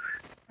into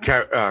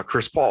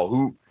Chris Paul,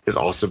 who has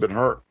also been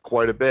hurt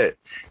quite a bit.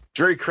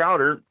 Jay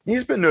Crowder,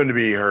 he's been known to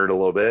be hurt a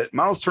little bit.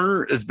 Miles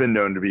Turner has been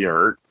known to be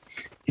hurt.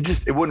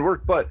 It wouldn't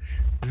work. But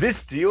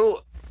this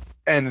deal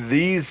and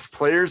these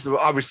players,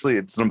 obviously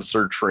it's an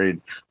absurd trade,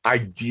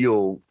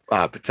 ideal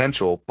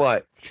potential,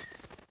 but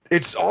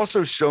it's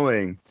also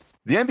showing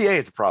the NBA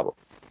is a problem.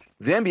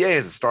 The NBA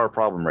has a star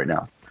problem right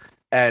now.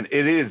 And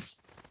it is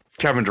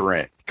Kevin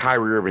Durant,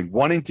 Kyrie Irving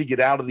wanting to get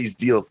out of these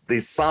deals. They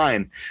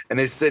signed and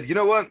they said, you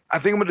know what? I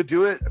think I'm going to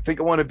do it. I think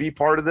I want to be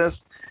part of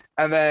this.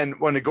 And then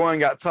when the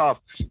going got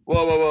tough,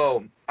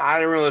 whoa. I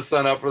didn't really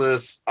sign up for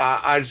this.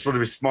 I just want to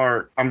be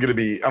smart. I'm going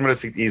to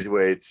take the easy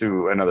way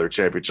to another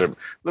championship.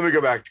 Let me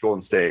go back to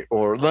Golden State,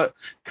 or let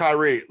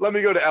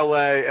me go to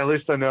LA. At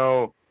least I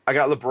know I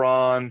got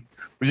LeBron.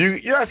 You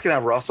guys can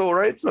have Russell,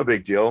 right? It's no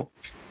big deal.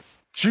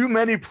 Too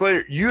many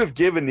players. You have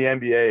given the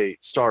NBA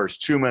stars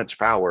too much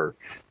power,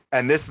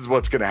 and this is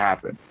what's going to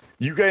happen.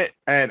 I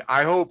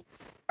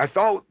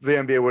thought the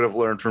NBA would have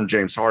learned from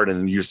James Harden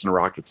in the Houston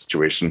Rockets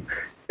situation.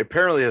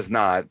 Apparently has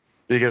not,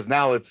 because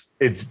now it's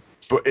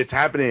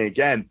happening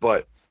again,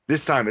 but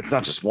this time it's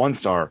not just one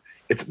star,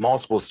 it's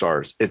multiple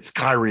stars. It's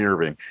Kyrie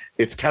Irving,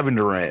 it's Kevin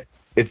Durant,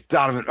 it's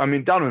Donovan. I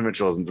mean, Donovan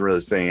Mitchell isn't really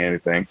saying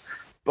anything,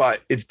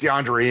 but it's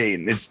DeAndre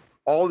Ayton. It's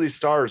all these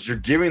stars. You're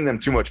giving them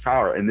too much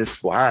power, and this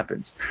is what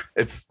happens.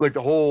 It's like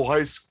the whole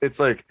it's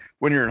like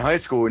when you're in high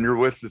school and you're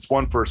with this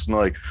one person,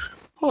 like,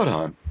 hold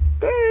on,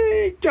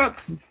 they got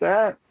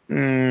that.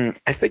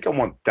 I think I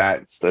want that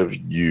instead of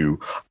you.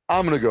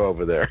 I'm gonna go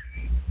over there.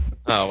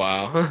 Oh,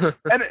 wow.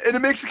 and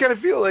it makes it kind of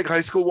feel like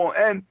high school won't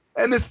end.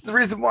 And this is the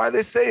reason why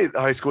they say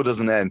high school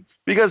doesn't end,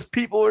 because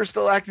people are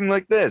still acting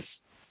like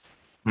this.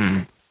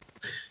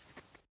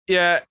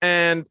 Yeah,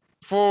 and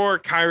for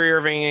Kyrie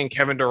Irving and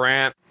Kevin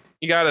Durant,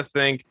 you got to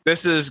think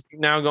this is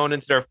now going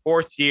into their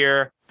fourth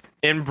year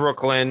in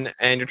Brooklyn,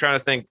 and you're trying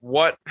to think,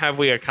 what have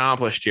we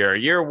accomplished here?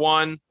 Year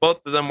one,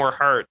 both of them were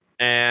hurt,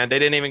 and they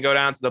didn't even go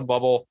down to the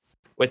bubble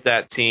with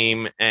that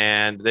team,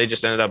 and they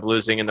just ended up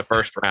losing in the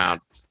first round.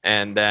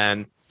 And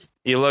then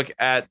you look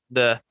at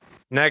the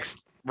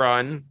next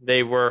run,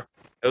 they were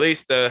at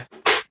least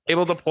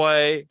able to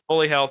play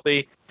fully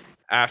healthy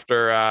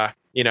after,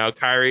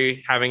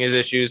 Kyrie having his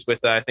issues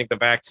with, I think, the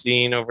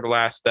vaccine over the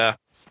last,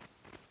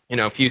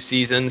 few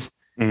seasons.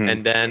 Mm-hmm.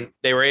 And then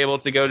they were able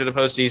to go to the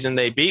postseason.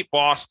 They beat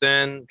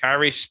Boston.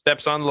 Kyrie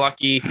steps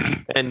unlucky.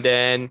 And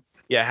then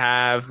you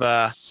have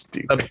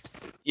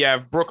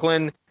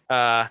Brooklyn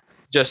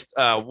just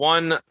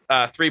one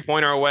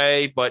 3-pointer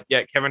away, but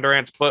yet Kevin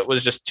Durant's foot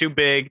was just too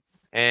big.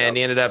 And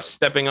he ended up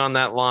stepping on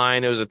that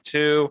line. It was a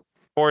 2,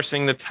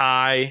 forcing the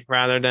tie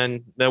rather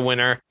than the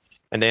winner.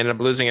 And they ended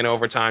up losing in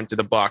overtime to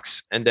the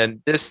Bucks. And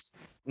then this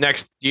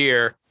next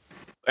year,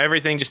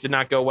 everything just did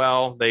not go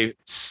well. They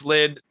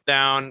slid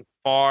down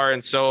far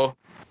and so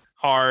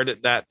hard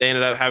that they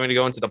ended up having to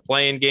go into the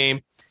play-in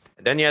game.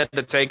 And then you had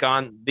to take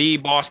on the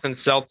Boston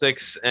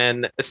Celtics,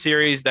 and a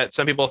series that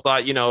some people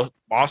thought,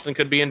 Boston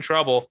could be in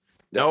trouble.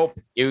 Nope.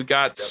 You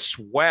got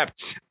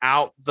swept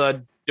out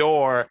the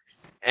door.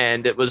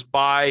 And it was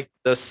by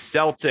the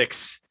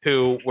Celtics,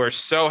 who were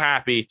so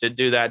happy to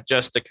do that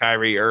just to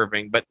Kyrie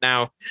Irving. But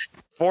now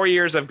 4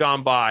 years have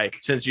gone by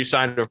since you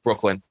signed with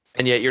Brooklyn,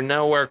 and yet you're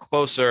nowhere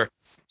closer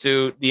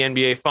to the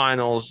NBA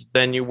Finals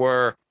than you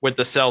were with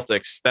the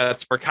Celtics.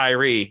 That's for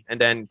Kyrie.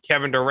 And then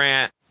Kevin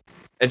Durant,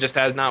 it just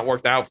has not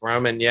worked out for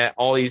him. And yet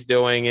all he's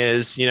doing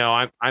is,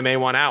 I may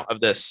want out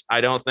of this.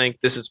 I don't think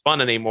this is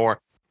fun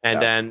anymore. And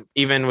then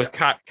even with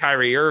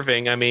Kyrie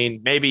Irving, I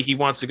mean, maybe he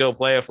wants to go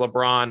play with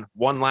LeBron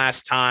one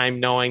last time,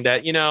 knowing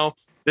that,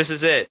 this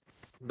is it.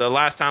 The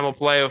last time we'll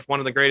play with one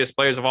of the greatest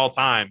players of all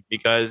time,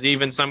 because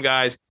even some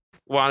guys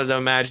wanted to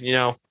imagine,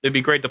 it'd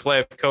be great to play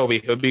with Kobe.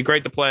 It would be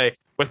great to play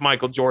with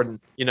Michael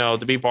Jordan, to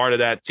be part of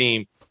that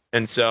team.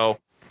 And so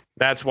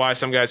that's why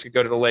some guys could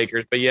go to the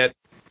Lakers. But yet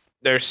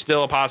there's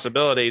still a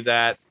possibility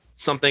that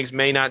some things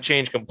may not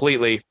change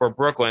completely for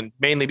Brooklyn,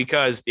 mainly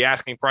because the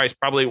asking price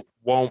probably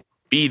won't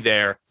be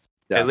there,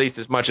 at least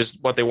as much as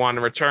what they want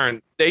in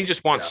return. They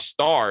just want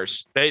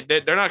stars.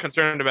 They're not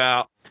concerned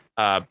about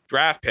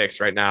draft picks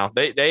right now.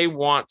 They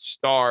want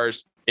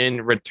stars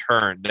in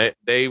return.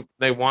 They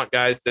want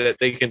guys that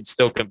they can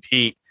still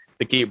compete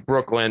to keep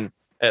Brooklyn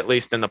at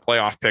least in the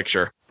playoff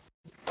picture.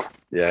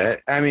 Yeah,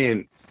 I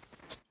mean,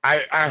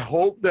 I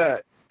hope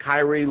that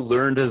Kyrie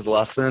learned his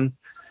lesson,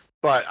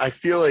 but I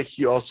feel like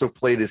he also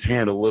played his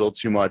hand a little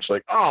too much.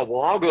 Like, oh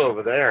well, I'll go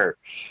over there.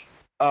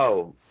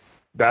 Oh.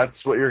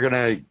 that's what you're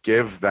gonna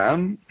give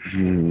them.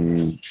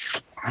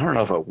 I don't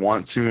know if I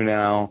want to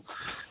now.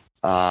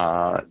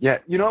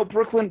 Yeah,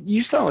 Brooklyn,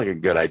 you sound like a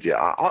good idea.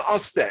 I'll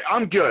stay.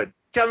 I'm good.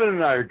 Kevin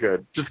and I are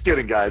good. Just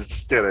kidding, guys.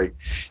 Just kidding.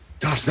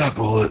 Dodge that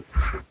bullet.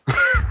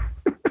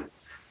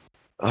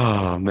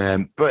 Oh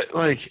man, but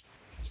like,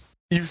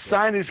 you've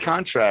signed these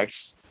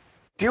contracts.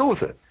 Deal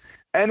with it.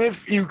 And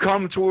if you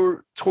come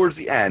towards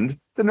the end,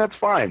 then that's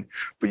fine.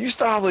 But you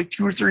still have like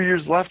 2 or 3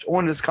 years left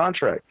on this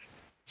contract.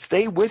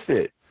 Stay with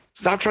it.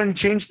 Stop trying to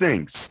change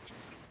things.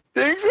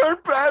 Things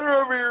aren't better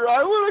over here.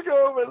 I want to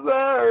go over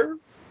there.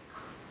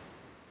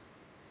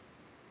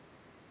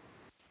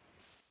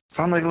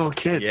 Sound like little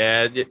kids.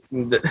 Yeah,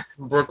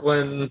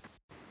 Brooklyn.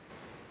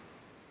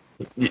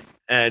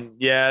 And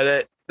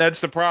yeah,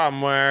 that's the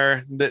problem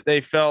where they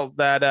felt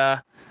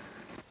that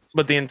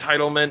with the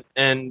entitlement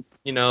and,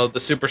 the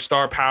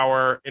superstar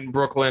power in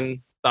Brooklyn,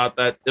 thought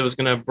that it was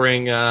going to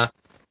bring,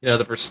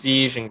 the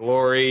prestige and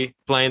glory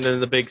playing in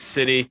the big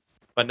city.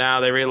 But now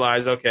they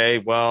realize, okay,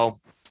 well,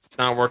 it's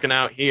not working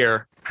out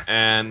here.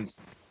 And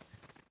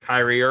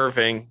Kyrie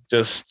Irving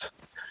just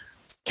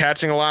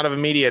catching a lot of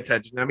media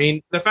attention. I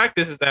mean, the fact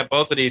is that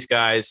both of these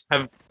guys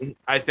have,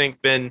 I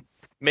think, been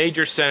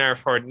major center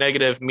for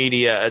negative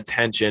media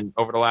attention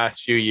over the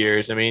last few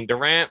years. I mean,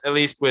 Durant, at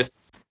least with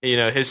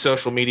his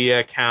social media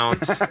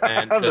accounts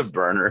and the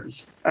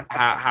burners,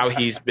 how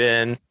he's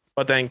been.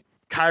 But then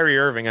Kyrie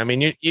Irving, I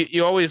mean,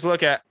 you always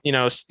look at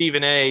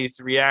Stephen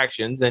A's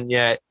reactions, and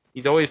yet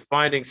he's always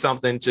finding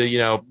something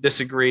to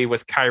disagree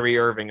with Kyrie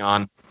Irving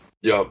on.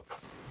 Yep.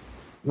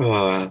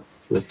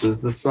 This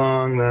is the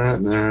song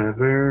that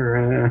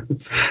never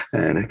ends,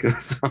 and it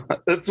goes on.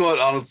 That's what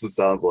it honestly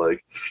sounds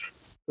like.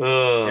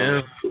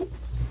 Yeah.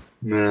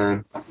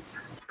 Man,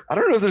 I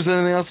don't know if there's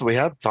anything else that we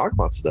have to talk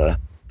about today.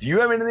 Do you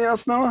have anything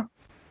else, Noah?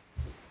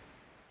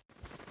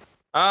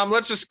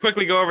 Let's just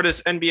quickly go over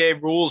this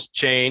NBA rules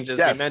change, as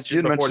we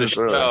mentioned before the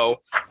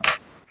show.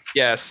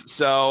 Yes.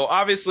 So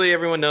obviously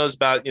everyone knows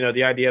about,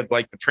 the idea of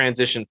like the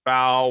transition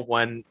foul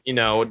when,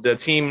 the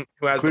team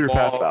who has clear the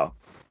ball. Path foul.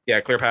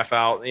 Yeah, clear path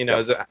foul.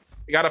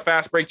 You got a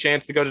fast break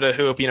chance to go to the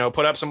hoop,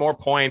 put up some more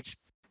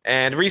points.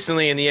 And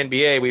recently in the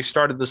NBA, we've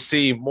started to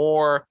see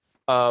more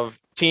of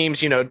teams,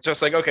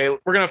 just like, okay,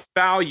 we're going to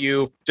foul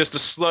you just to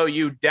slow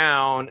you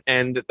down.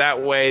 And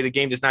that way the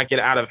game does not get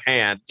out of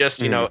hand.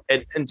 Just, an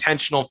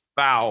intentional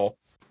foul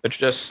to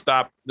just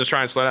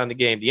try and slow down the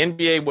game. The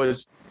NBA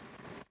was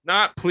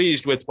not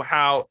pleased with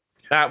how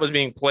that was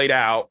being played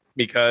out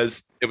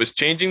because it was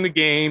changing the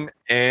game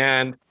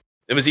and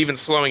it was even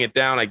slowing it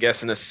down, I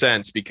guess, in a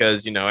sense,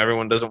 because,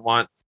 everyone doesn't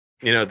want,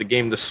 the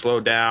game to slow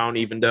down,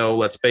 even though,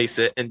 let's face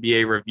it,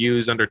 NBA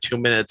reviews under 2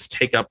 minutes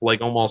take up like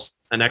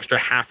almost an extra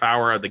half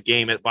hour of the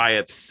game by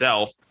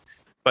itself.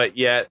 But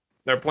yet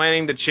they're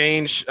planning to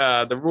change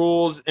the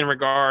rules in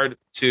regard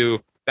to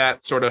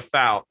that sort of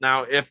foul.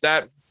 Now, if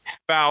that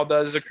foul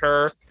does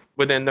occur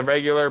within the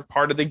regular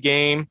part of the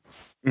game,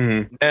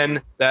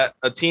 then that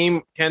a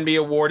team can be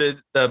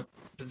awarded the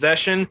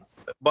possession,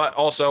 but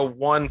also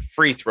one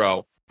free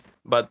throw.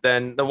 But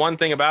then the one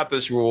thing about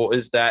this rule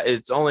is that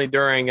it's only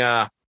during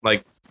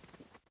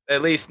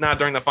at least not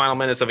during the final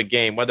minutes of a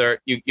game, whether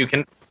you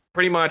can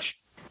pretty much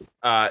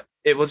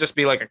it will just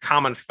be like a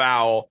common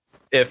foul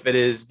if it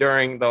is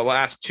during the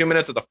last 2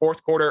 minutes of the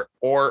fourth quarter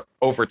or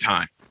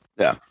overtime.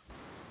 Yeah.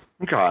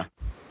 Okay.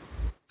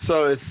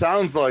 So it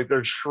sounds like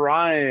they're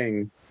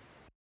trying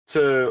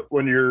to,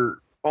 when you're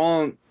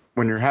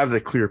have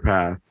the clear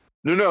path.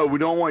 No, we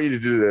don't want you to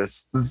do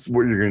this. This is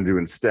what you're going to do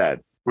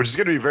instead, which is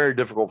going to be very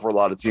difficult for a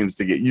lot of teams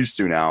to get used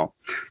to now,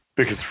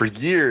 because for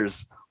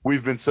years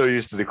we've been so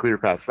used to the clear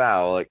path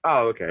foul. Like,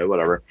 oh, okay,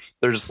 whatever.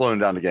 They're just slowing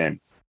down the game.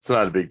 It's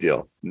not a big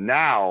deal.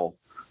 Now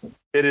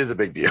it is a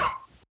big deal.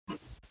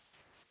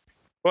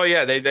 Well,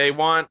 yeah, they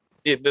want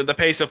the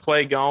pace of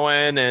play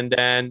going, and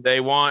then they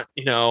want,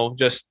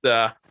 just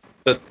the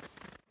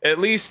at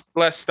least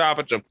less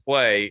stoppage of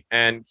play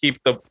and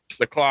keep the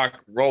clock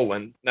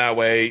rolling. That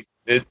way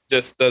it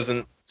just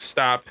doesn't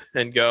stop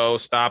and go,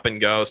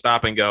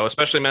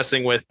 especially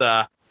messing with,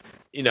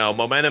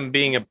 momentum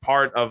being a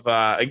part of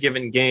a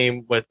given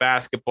game with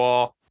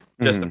basketball.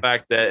 Just the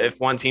fact that if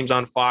one team's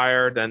on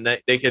fire, then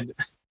they could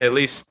at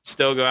least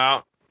still go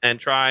out and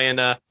try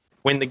and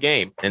win the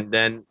game. And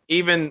then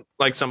even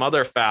like some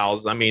other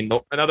fouls. I mean,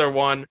 another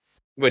one,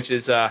 which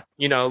is, I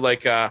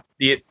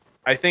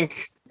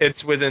think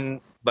it's within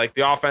like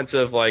the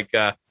offensive,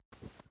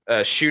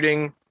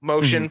 shooting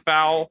motion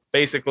foul.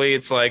 Basically,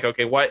 it's like,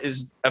 okay, what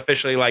is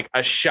officially like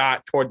a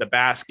shot toward the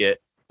basket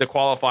to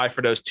qualify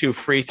for those 2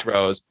 free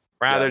throws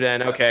rather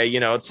than, okay,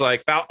 it's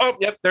like foul. Oh,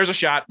 yep, there's a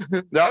shot.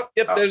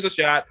 There's a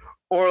shot.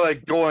 Or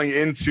like going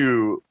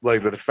into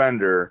like the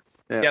defender.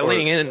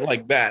 Leaning in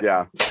like that.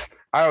 Yeah.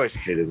 I always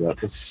hated that.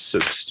 That's so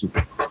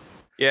stupid.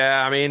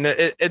 Yeah, I mean,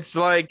 it's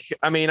like,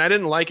 I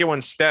didn't like it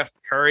when Steph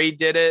Curry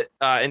did it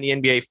in the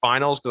NBA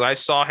Finals because I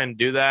saw him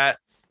do that.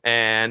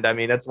 And I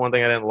mean, that's one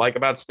thing I didn't like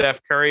about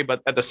Steph Curry.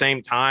 But at the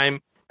same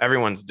time,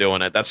 everyone's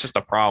doing it. That's just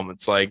a problem.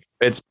 It's like,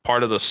 it's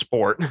part of the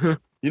sport.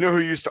 You know who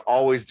used to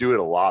always do it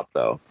a lot,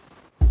 though?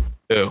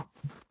 Who?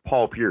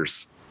 Paul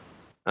Pierce.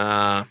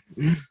 Uh,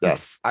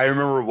 Yes. I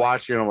remember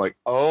watching, I'm like,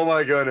 oh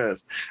my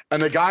goodness.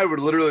 And the guy would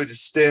literally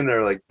just stand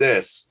there like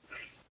this.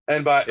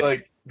 And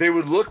they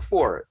would look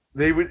for it.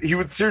 He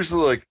would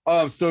seriously like,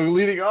 oh, I'm still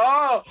leading.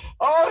 Oh,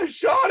 I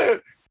shot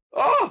it.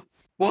 Oh,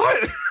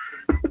 what?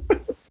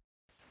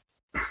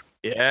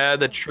 yeah,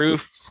 the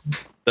truth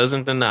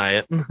doesn't deny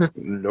it.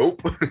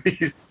 Nope.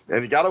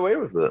 And he got away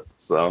with it.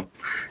 So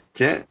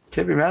can't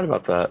be mad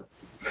about that.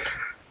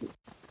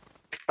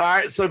 All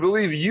right. So I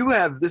believe you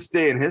have this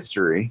day in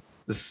history,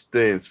 this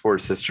day in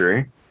sports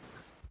history.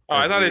 Oh,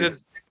 I thought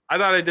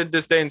I did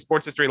this day in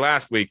sports history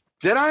last week.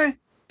 Did I?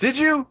 Did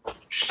you?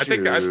 I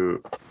think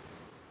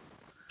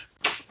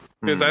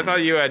because I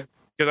thought you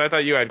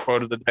had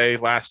quoted the day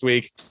last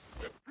week.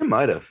 I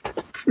might have.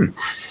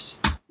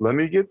 Let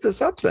me get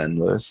this up then.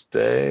 This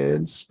day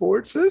in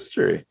sports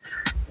history.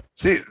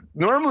 See,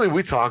 normally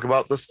we talk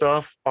about this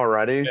stuff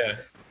already,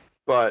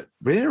 but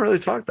we didn't really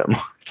talk that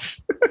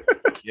much.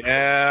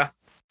 Yeah.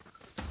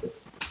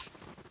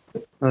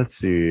 Let's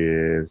see,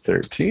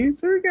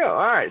 13th. There we go.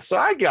 All right. So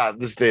I got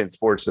this day in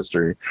sports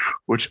history,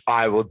 which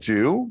I will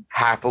do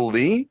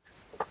happily.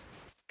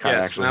 Kind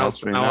of actually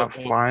helps me not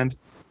find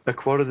a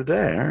quote of the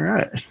day. All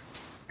right.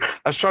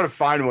 I was trying to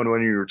find one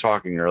when you were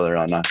talking earlier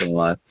on, not gonna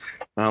lie.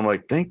 And I'm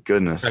like, thank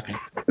goodness. Okay.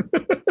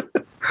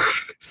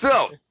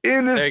 So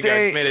in this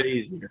day, made it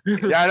easier.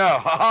 Yeah, I know.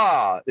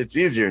 Haha, it's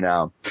easier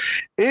now.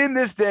 On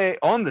this day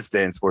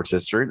in sports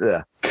history,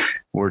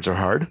 words are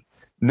hard.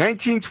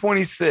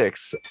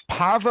 1926,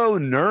 Paavo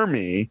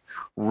Nurmi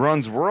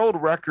runs world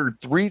record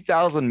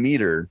 3,000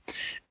 meter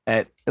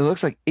at, it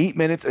looks like 8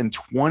 minutes and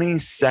 20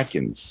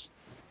 seconds.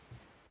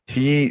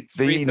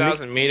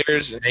 3,000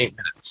 meters in 8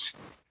 minutes.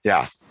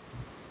 Yeah,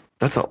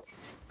 that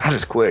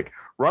is quick.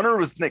 Runner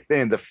was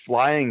nicknamed the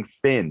Flying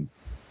Finn.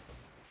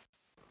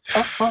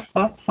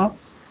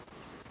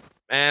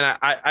 Man,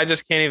 I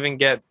just can't even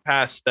get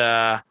past.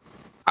 I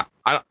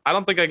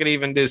don't think I could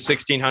even do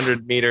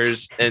 1,600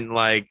 meters in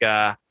like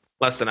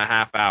less than a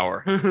half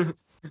hour.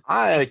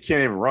 I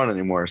can't even run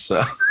anymore,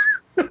 so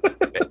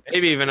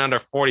maybe even under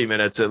 40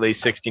 minutes, at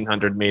least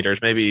 1,600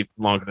 meters, maybe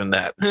longer than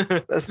that.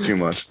 That's too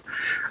much.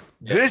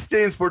 This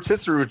day in sports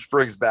history, which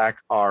brings back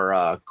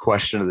our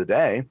question of the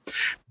day.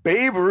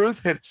 Babe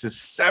Ruth hits his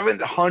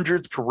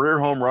 700th career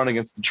home run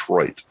against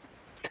Detroit.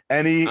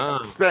 And he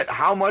spent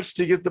how much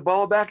to get the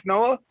ball back,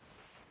 Noah?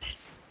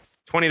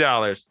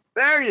 $20.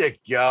 There you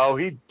go.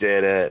 He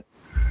did it.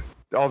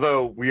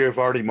 Although we have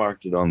already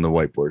marked it on the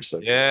whiteboard. So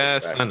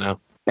yes, I know.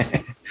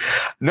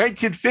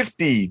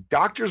 1950,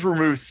 doctors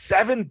removed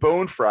 7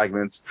 bone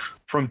fragments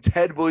from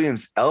Ted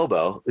Williams'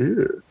 elbow.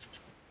 Ew.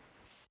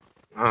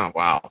 Oh,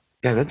 wow.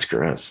 Yeah, that's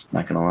gross.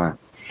 Not going to lie.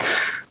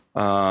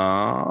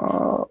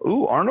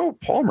 Arnold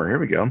Palmer. Here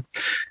we go.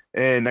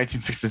 In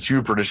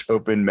 1962 British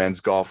Open men's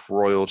golf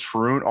Royal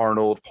Troon,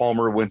 Arnold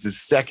Palmer wins his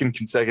second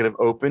consecutive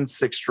Open,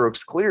 6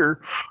 strokes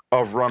clear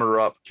of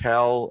runner-up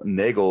Cal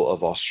Nagel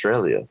of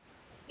Australia.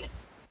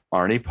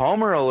 Arnie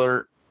Palmer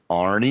alert.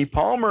 Arnie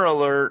Palmer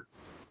alert.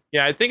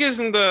 Yeah, I think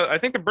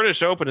the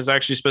British Open is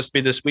actually supposed to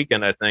be this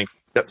weekend, I think.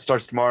 Yep,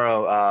 starts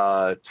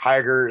tomorrow.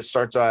 Tiger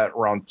starts at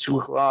around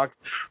 2:00.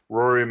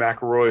 Rory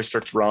McIlroy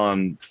starts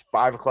around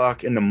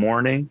 5:00 in the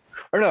morning.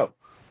 Or no,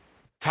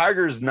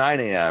 Tiger's 9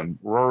 a.m.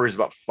 Rory's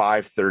about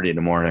 5:30 in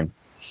the morning.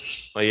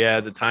 Well,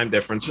 yeah, the time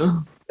difference.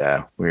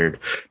 Yeah, weird.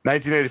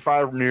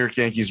 1985, New York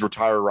Yankees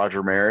retire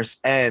Roger Maris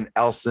and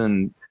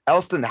Elston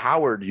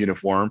Howard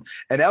uniform.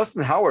 And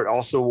Elston Howard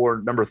also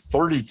wore number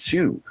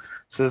 32.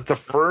 So it's the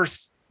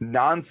first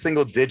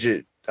non-single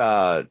digit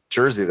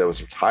jersey that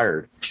was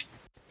retired.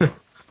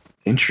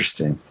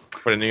 Interesting.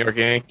 For the New York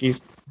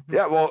Yankees.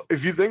 Yeah, well,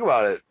 if you think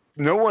about it,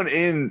 no one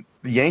in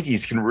the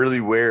Yankees can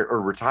really wear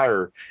or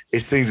retire a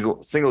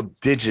single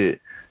digit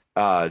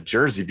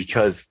jersey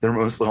because they're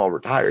mostly all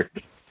retired.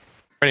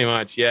 Pretty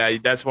much, yeah.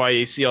 That's why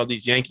you see all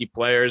these Yankee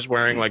players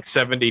wearing like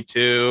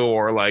 72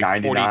 or like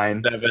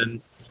 99.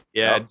 47.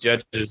 Yeah, yep.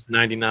 Judge's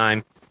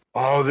 99.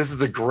 Oh, this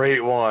is a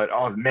great one.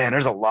 Oh, man,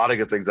 there's a lot of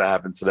good things that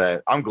happened today.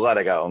 I'm glad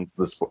I got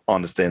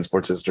on this day in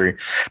sports history.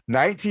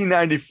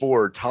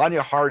 1994,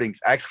 Tanya Harding's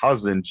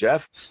ex-husband,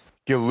 Jeff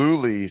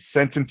Gillooly,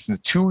 sentenced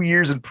to 2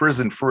 years in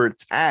prison for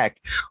attack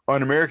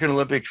on American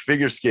Olympic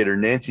figure skater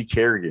Nancy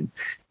Kerrigan.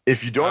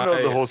 If you don't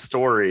know the whole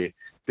story,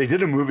 they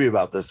did a movie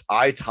about this,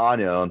 I,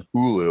 Tonya, on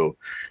Hulu.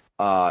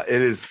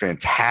 It is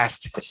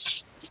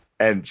fantastic.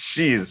 And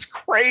she's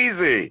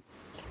crazy.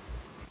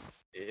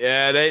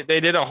 Yeah, they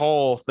did a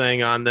whole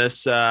thing on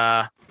this.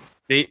 They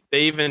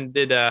even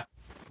did I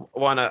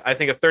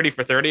think a 30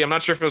 for 30. I'm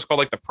not sure if it was called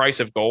like the price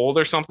of gold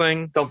or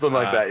something. Something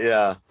like that,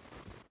 yeah.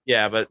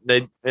 Yeah, but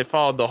they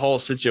followed the whole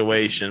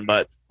situation.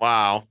 But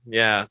wow,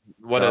 yeah,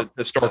 what a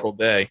historical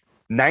day.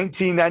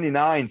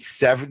 1999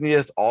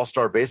 70th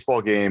All-Star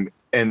baseball game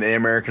in the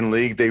American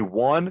League. They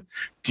won.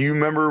 Do you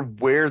remember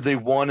where they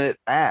won it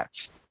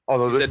at?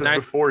 Although this is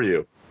before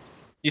you.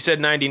 You said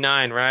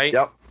 99, right?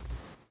 Yep.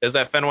 Is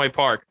that Fenway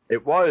Park?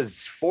 It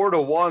was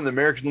 4-1. The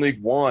American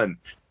League won.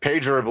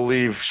 Pedro, I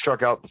believe,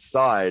 struck out the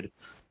side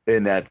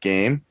in that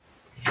game.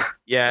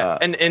 Yeah,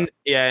 and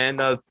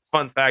the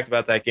fun fact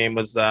about that game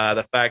was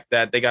the fact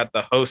that they got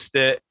to host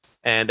it,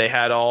 and they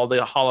had all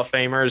the Hall of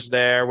Famers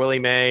there, Willie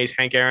Mays,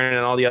 Hank Aaron,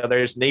 and all the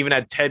others. And they even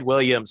had Ted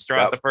Williams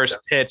throughout the first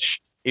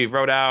pitch. He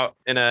rode out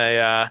in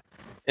a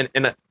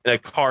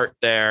cart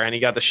there, and he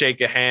got to shake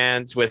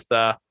hands with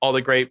all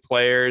the great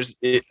players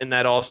in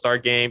that All-Star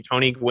game.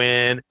 Tony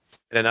Gwynn, and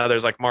then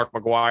others like Mark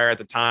McGwire at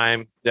the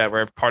time that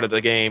were part of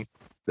the game.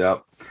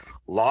 Yep.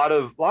 A lot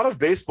of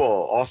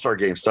baseball All-Star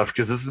game stuff,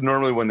 because this is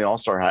normally when the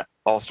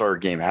All-Star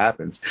game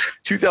happens.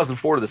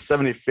 2004, the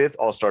 75th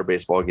All-Star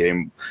baseball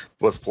game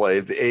was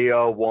played. The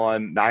AL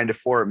won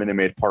 9-4 at Minute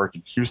Maid Park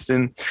in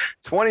Houston.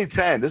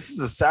 2010, this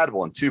is a sad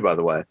one too, by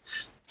the way.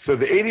 So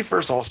the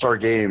 81st All-Star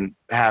game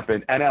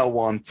happened. NL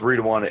won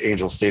 3-1 at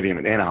Angel Stadium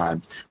in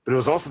Anaheim. But it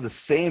was also the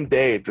same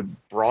day that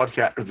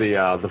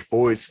the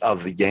voice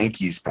of the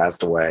Yankees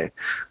passed away.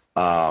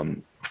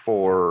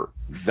 For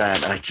then,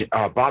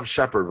 Bob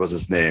Shepard was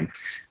his name,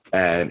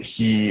 and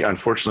he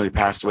unfortunately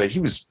passed away. He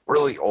was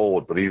really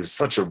old, but he was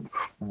such a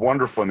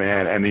wonderful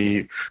man. And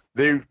they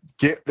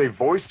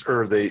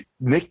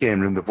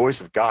nicknamed him the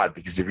voice of God,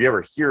 because if you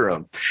ever hear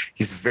him,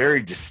 he's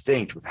very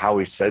distinct with how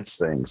he says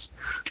things,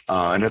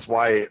 and that's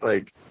why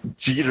like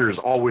Jeter is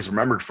always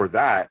remembered for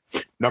that.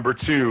 Number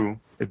 2,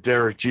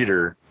 Derek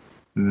Jeter,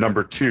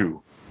 number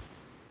 2.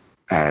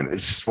 And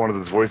it's just one of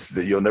those voices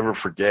that you'll never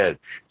forget,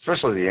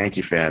 especially as a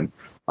Yankee fan.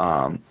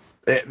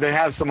 They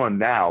have someone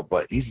now,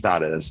 but he's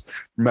not as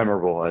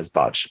memorable as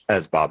Bob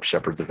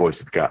Shepard, the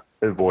voice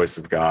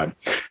of God.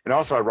 And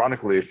also,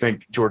 ironically, I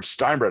think George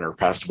Steinbrenner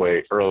passed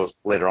away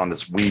later on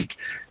this week,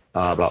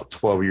 about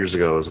 12 years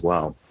ago as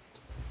well.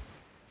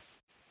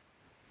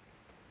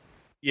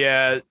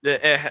 Yeah,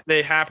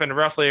 they happened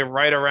roughly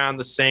right around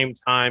the same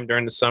time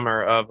during the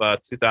summer of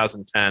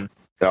 2010.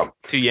 Yep.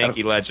 2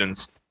 Yankee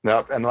legends.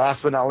 Yep. And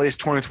last but not least,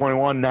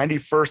 2021,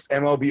 91st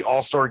MLB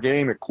All-Star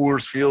Game at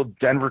Coors Field,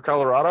 Denver,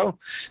 Colorado.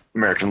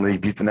 American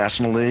League beat the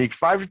National League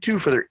 5-2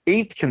 for their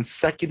 8th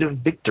consecutive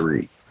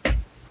victory.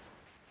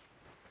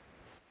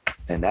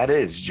 And that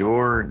is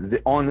your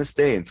On This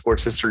Day in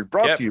Sports History,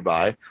 brought to you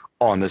by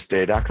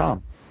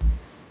OnThisDay.com.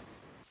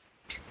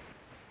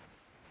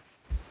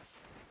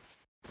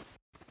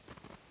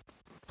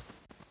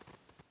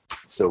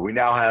 So we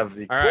now have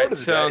the all right.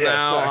 So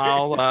now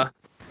I'll.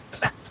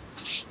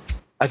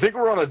 I think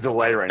we're on a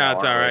delay right now.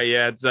 That's all right.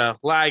 Yeah, it's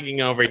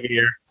lagging over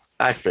here.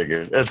 I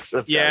figured. That's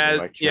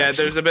yeah.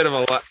 There's a bit of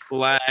a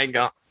lag.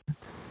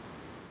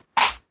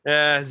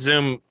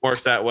 Zoom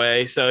works that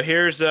way. So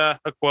here's a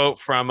quote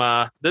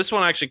from this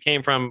one actually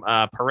came from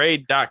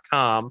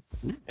Parade.com,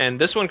 and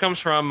this one comes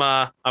from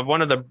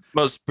one of the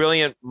most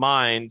brilliant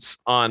minds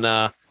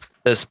on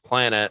this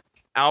planet,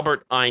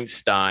 Albert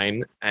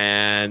Einstein,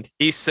 and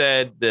he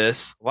said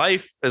this: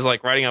 life is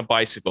like riding a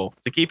bicycle.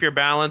 To keep your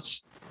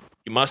balance,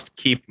 you must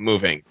keep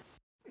moving.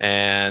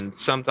 And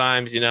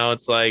sometimes,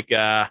 it's like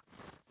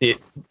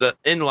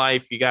in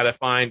life, you got to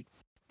find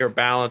your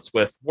balance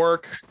with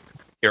work,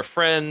 your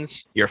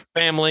friends, your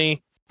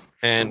family,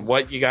 and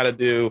what you got to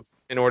do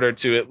in order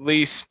to at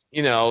least,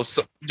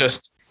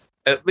 just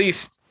at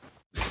least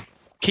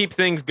keep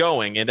things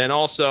going. And then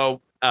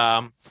also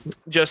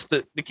just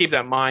to keep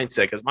that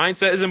mindset, because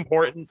mindset is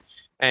important.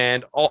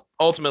 And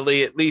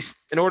ultimately, at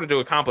least in order to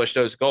accomplish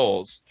those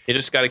goals, you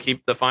just got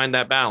to find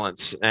that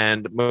balance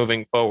and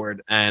moving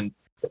forward. And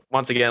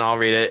once again, I'll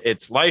read it.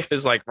 It's life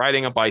is like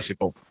riding a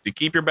bicycle. To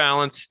keep your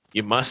balance,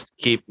 you must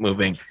keep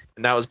moving.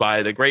 And that was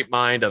by the great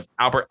mind of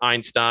Albert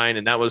Einstein.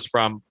 And that was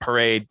from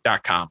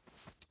Parade.com.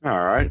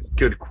 All right.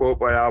 Good quote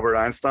by Albert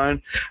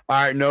Einstein.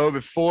 All right, Noah,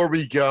 before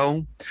we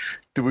go,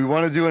 do we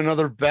want to do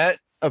another bet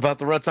about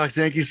the Red Sox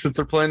Yankees since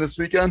they're playing this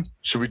weekend?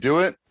 Should we do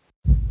it?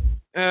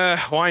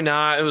 Why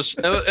not? It was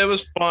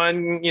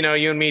fun,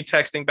 you and me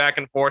texting back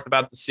and forth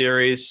about the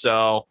series. So,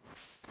 all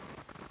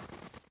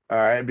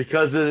right,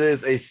 because it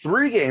is a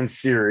 3-game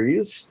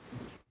series.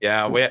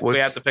 Yeah, we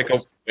have to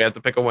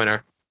pick a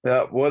winner.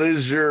 Yeah, what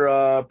is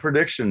your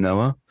prediction,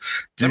 Noah?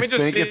 Do you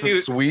think it's a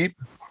sweep?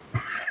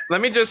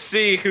 Let me just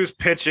see who's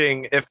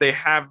pitching, if they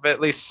have at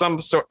least some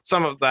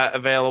of that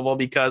available,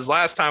 because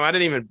last time I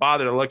didn't even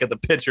bother to look at the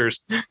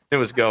pitchers it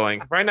was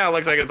going. Right now it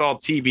looks like it's all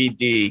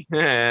TBD,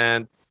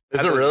 and is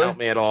that it doesn't really help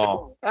me at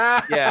all?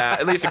 Yeah,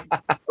 at least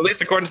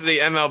according to the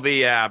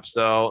MLB app,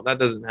 so that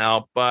doesn't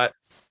help. But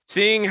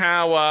seeing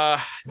how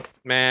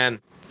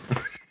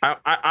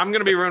I'm going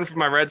to be rooting for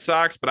my Red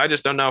Sox, but I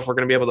just don't know if we're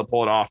going to be able to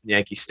pull it off in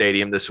Yankee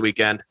Stadium this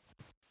weekend.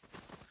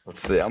 Let's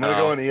see. I'm going to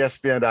go on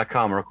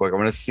ESPN.com real quick. I'm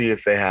going to see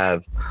if they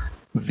have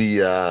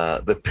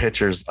the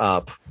pitchers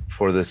up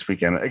for this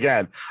weekend.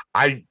 Again,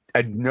 I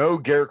know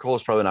Garrett Cole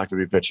is probably not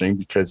going to be pitching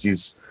because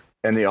he's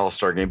in the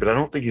All-Star game, but I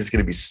don't think he's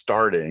going to be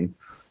starting.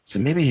 So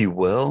maybe he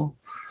will.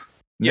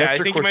 Yeah, Mr. I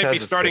think Cortez he might be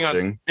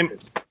starting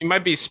he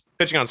might be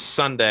pitching on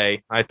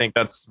Sunday. I think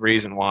that's the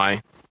reason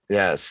why.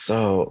 Yeah.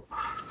 So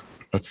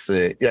let's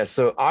see. Yeah.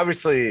 So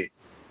obviously,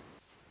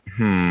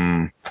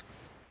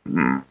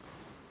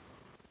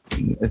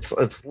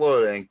 It's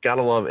loading.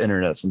 Gotta love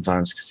internet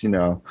sometimes because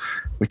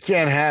we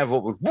can't have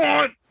what we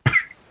want.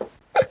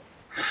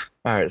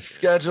 All right,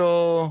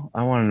 schedule.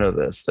 I want to know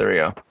this. There we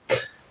go.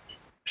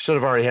 Should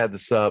have already had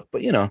this up,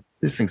 but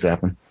these things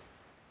happen.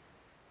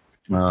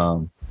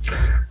 Gotta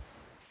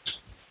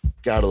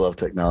love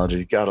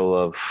technology. Gotta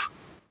love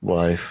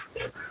life.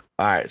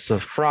 All right, so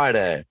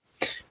Friday,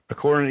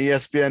 according to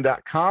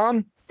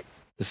ESPN.com,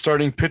 the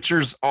starting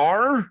pitchers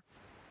are,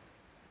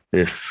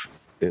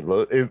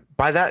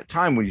 by that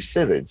time when you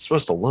say that, it's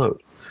supposed to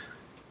load.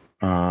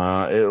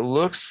 It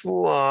looks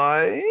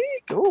like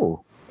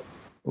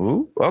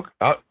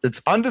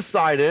it's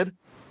undecided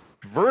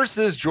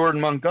versus Jordan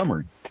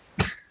Montgomery.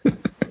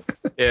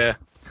 Yeah.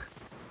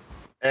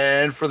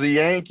 And for the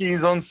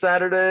Yankees on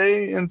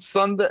Saturday,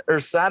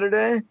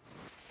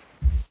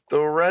 the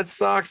Red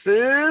Sox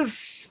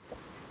is,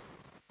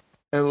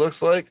 it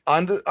looks like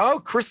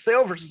Chris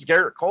Sale versus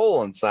Garrett Cole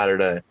on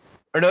Saturday.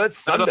 Or no, it's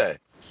Sunday.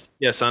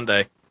 Yeah,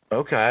 Sunday.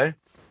 Okay.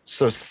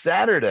 So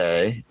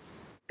Saturday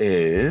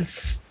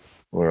is,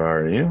 where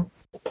are you?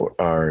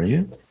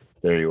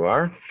 There you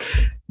are.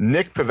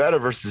 Nick Pivetta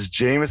versus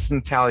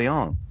Jameson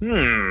Taillon.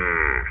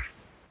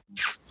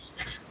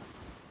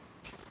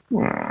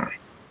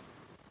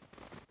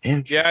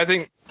 Yeah, I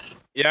think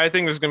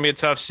this is going to be a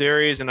tough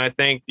series, and I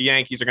think the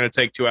Yankees are going to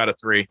take 2 out of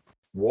 3.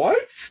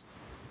 What?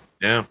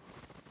 Yeah.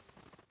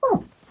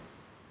 Oh.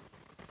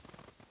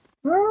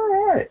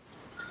 All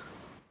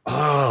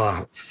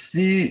right.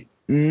 See.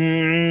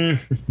 You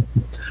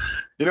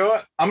know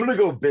what? I'm going to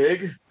go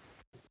big.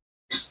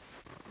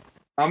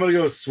 I'm going to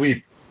go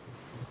sweep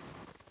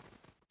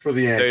for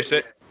the Yankees.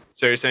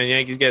 So you're saying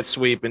Yankees get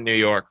sweep in New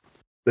York?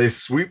 They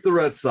sweep the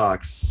Red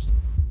Sox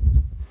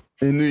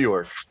in New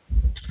York.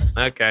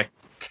 Okay.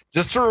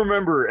 Just to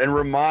remember and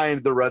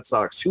remind the Red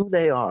Sox who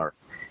they are.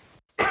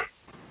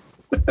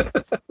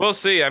 We'll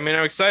see. I mean,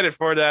 I'm excited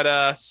for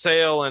that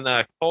Sale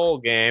and Cole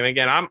game.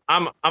 Again,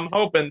 I'm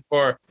hoping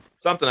for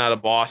something out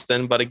of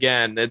Boston, but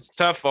again, it's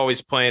tough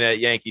always playing at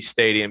Yankee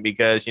Stadium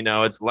because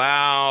it's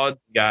loud.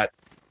 You got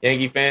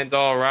Yankee fans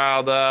all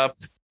riled up,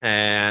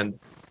 and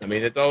I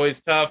mean, it's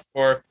always tough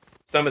for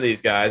some of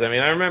these guys. I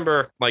mean, I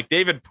remember like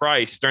David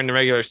Price during the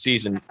regular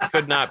season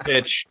could not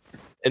pitch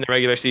in the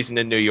regular season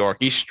in New York.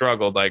 He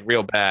struggled like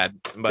real bad.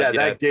 But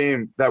that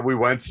game that we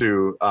went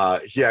to,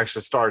 he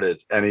actually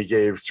started and he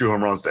gave 2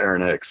 home runs to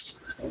Aaron Hicks.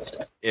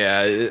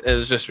 Yeah, it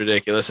was just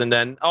ridiculous. And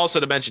then also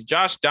to mention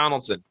Josh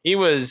Donaldson, he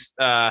was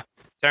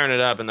tearing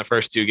it up in the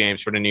first 2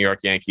 games for the New York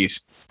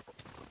Yankees.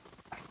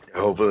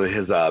 Hopefully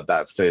his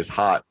bat stays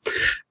hot.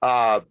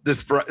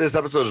 This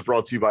episode is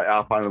brought to you by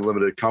Alpine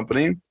Unlimited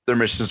Company. Their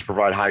mission is to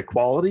provide high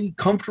quality,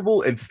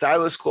 comfortable, and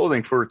stylish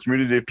clothing for a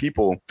community of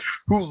people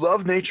who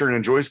love nature and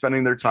enjoy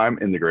spending their time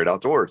in the great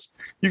outdoors.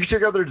 You can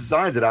check out their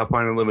designs at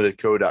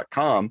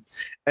alpineunlimitedco.com.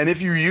 And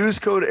if you use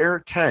code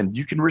ERIC10,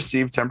 you can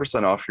receive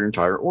 10% off your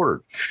entire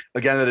order.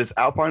 Again, that is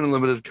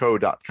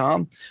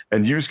alpineunlimitedco.com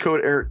and use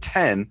code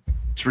ERIC10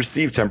 to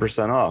receive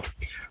 10% off.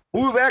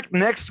 We'll be back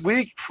next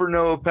week for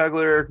Noah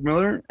Pegler, Eric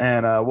Miller,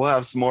 and we'll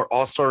have some more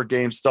All-Star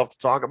Game stuff to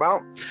talk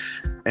about.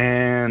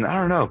 And I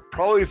don't know,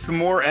 probably some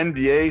more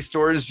NBA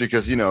stories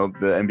because, the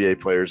NBA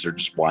players are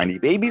just whiny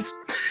babies.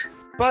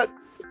 But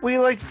we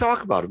like to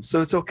talk about them, so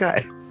it's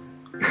okay.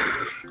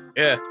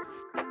 Yeah.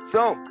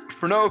 So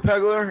for Noah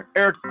Pegler,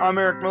 I'm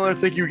Eric Miller.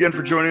 Thank you again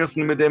for joining us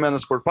in the Midday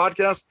Madness Sport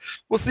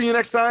Podcast. We'll see you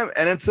next time.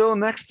 And until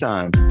next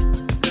time.